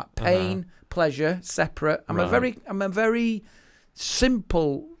like that. Pain, pleasure, separate. I'm a very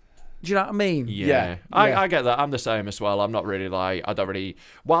simple... Do you know what I mean? Yeah. I get that. I'm the same as well. I'm not really like... I don't really...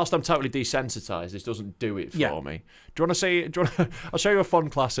 Whilst I'm totally desensitised, this doesn't do it for me. Do you want to see... I'll show you a fun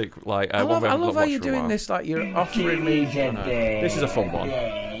classic. Like I love how you're doing this. Like you're offering me... This is a fun one.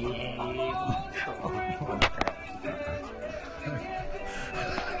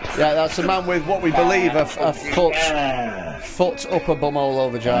 Yeah, that's a man with what we believe a foot upper bumhole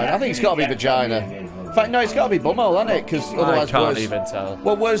or vagina. I think it's got to be vagina. In fact, no, it's got to be bumhole, hasn't it? Because otherwise, I can't even tell.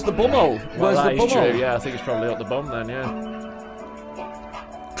 Well, where's the bumhole? Where's the bumhole? True, yeah, I think it's probably up the bum then, yeah.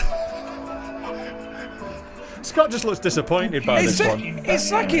 Scott just looks disappointed by this one. It's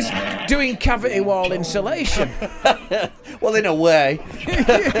like he's doing cavity wall insulation. Well, in a way.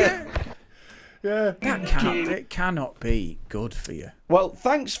 Yeah. It cannot be good for you. Well,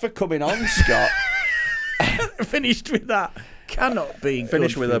 thanks for coming on, Scott. Finished with that. Cannot be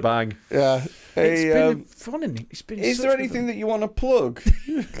Finished with a bang. Yeah. It's been fun, isn't it? It's been. Is there anything that you want to plug?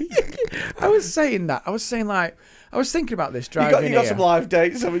 I was saying that. I was thinking about this driving You got some live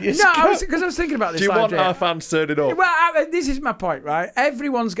dates, haven't you? No, because I was thinking about this. Do you want date. our fans turning up? Well, this is my point, right?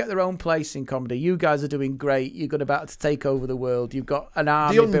 Everyone's got their own place in comedy. You guys are doing great. You're about to take over the world. You've got an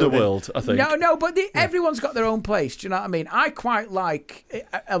army. The underworld, I think. No, but everyone's got their own place. Do you know what I mean? I quite like,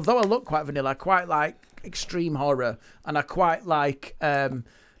 although I look quite vanilla, I quite like extreme horror, and I quite like Sepultura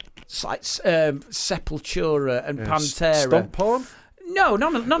and Pantera. Stunt porn? No,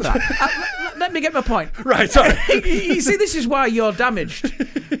 none of that. Let me get my point. Right, sorry. You see, this is why you're damaged.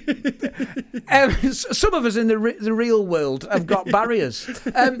 Some of us in the real world have got barriers,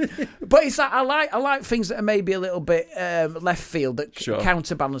 but it's like I like things that are maybe a little bit left field that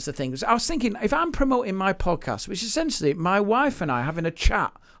counterbalance the things. I was thinking, if I'm promoting my podcast, which is essentially my wife and I having a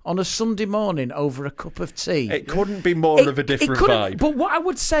chat on a Sunday morning over a cup of tea, it couldn't be more of a different vibe. But what I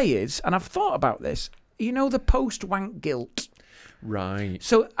would say is, and I've thought about this, you know, the post-wank guilt. Right.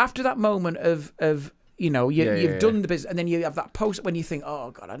 So after that moment of you've done the business, and then you have that post when you think, oh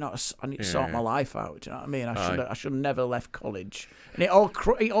God, I need to sort my life out. Do you know what I mean? I should have never left college, and it all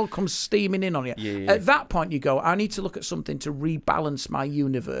comes steaming in on you. Yeah. At that point, you go, I need to look at something to rebalance my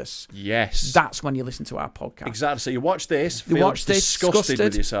universe. Yes. That's when you listen to our podcast. Exactly. So you watch this, feel disgusted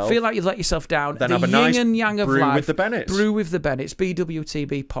with yourself, feel like you've let yourself down. Then the have a nice yin and yang of brew life, with the Bennetts. Brew with the Bennetts,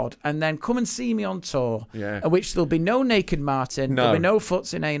 BWTB pod, and then come and see me on tour. Yeah. At which there'll be no Naked Martin, there'll be no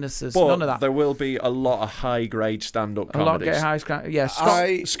foots in anuses, but none of that. There will be a lot of high-grade stand-up comedies. Yeah,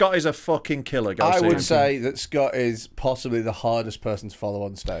 Scott is a fucking killer. I would say that Scott is possibly the hardest person to follow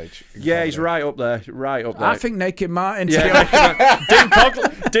on stage. Yeah, he's right up there. Right up there. I think Naked Martin. Yeah,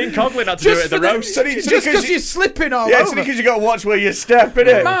 Dean Coughlin had to do it at the roast. Just because you're slipping all over. Yeah, it's because you got to watch where you step,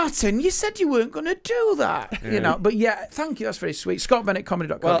 innit? Martin, you said you weren't going to do that. Yeah. You know, but yeah, thank you. That's very sweet.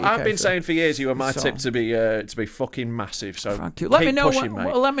 ScottBennettComedy.com. Well, I've been saying for years you were my tip to be fucking massive. So thank you. Let me know pushing,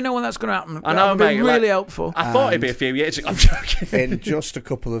 mate. Let me know when that's going to happen. I know, mate. Really helpful. I thought it'd be a few years ago. I'm joking. In just a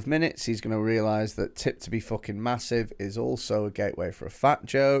couple of minutes, he's going to realise that tip to be fucking massive is also a gateway for a fat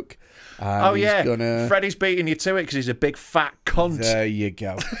joke. Oh yeah, Freddy's beating you to it because he's a big fat cunt. There you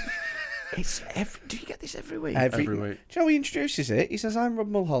go. Do you get this every week? Every week. Do you know how he introduces it? He says, "I'm Rob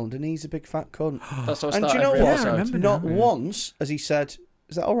Mulholland, and he's a big fat cunt." That's what. And do you know what? Yeah, Not once has he said,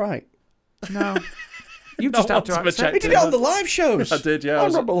 "Is that all right?" No. You just have to accept. He did it on the live shows. I did, yeah.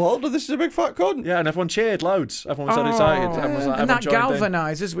 I'm Rob Mulholland, and this is a big fat cunt. Yeah, and everyone cheered loads. Everyone was so excited. Everyone was like, and that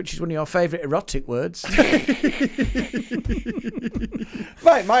galvanises, which is one of your favourite erotic words.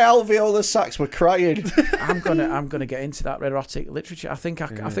 Mate, my alveolar sacs were crying. I'm gonna get into that erotic literature. I think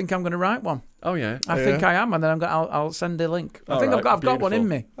I'm gonna write one. Oh yeah, I think I am, and then I'll send a link. I think I've got one in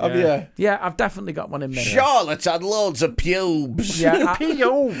me. Have you? Yeah, I've definitely got one in me. Charlotte's had loads of pubes. Yeah,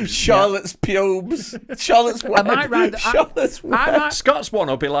 pubes. Charlotte's pubes. Charlotte's web. I might write Charlotte's web. Scott's one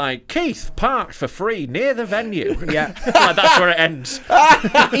will be like, Keith parked for free near the venue. Yeah, like, that's where it ends.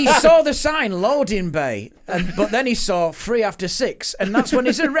 He saw the sign loading bay, but then he saw free after 6, and that's when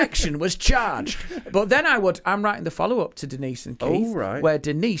his erection was charged. But then I'm writing the follow up to Denise and Keith, where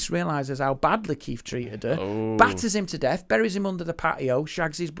Denise realises how badly Keith treated her, batters him to death, buries him under the patio,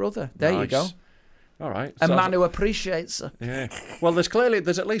 shags his brother. There you go. All right. A man who appreciates her. Yeah. Well, there's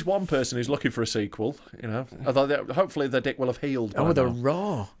at least one person who's looking for a sequel, you know. Although hopefully their dick will have healed. Oh, they're now.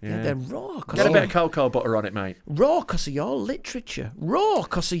 raw. Yeah, they're raw. Get a bit of cocoa butter on it, mate. Raw because of your literature. Raw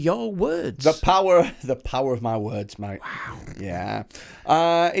because of your words. The power of my words, mate. Wow. Yeah.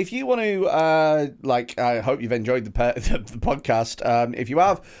 If you want to, I hope you've enjoyed the podcast. If you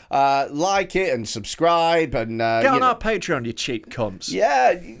have, like it and subscribe and get on our Patreon, you cheap cunts.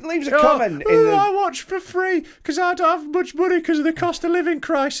 Yeah, leave us a comment. I watch for free because I don't have much money because of the cost of living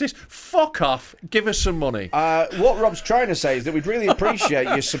crisis. Fuck off. Give us some money. What Rob's trying to say is that we'd really appreciate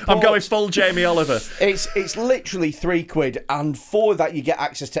your support. I'm going full Jamie Oliver. It's literally £3, and for that you get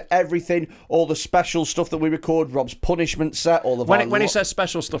access to everything, all the special stuff that we record, Rob's punishment set, all of when he says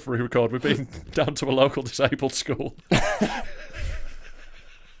special stuff we record, we've been down to a local disabled school.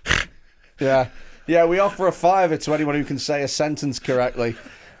 Yeah, we offer a £5 to anyone who can say a sentence correctly.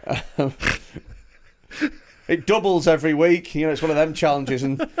 It doubles every week. You know, it's one of them challenges,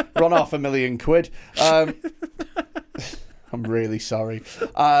 and run off £1 million. I'm really sorry.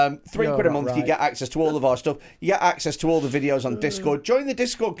 £3 a month, right. You get access to all of our stuff. You get access to all the videos on Discord. Join the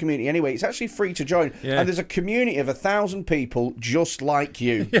Discord community anyway. It's actually free to join. Yeah. And there's a community of 1,000 people just like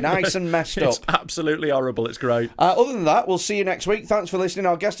you. Yeah. Nice and messed up. It's absolutely horrible. It's great. Other than that, we'll see you next week. Thanks for listening.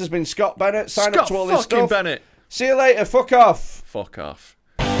 Our guest has been Scott Bennett. Sign up to all this stuff. Bennett. See you later. Fuck off. Fuck off.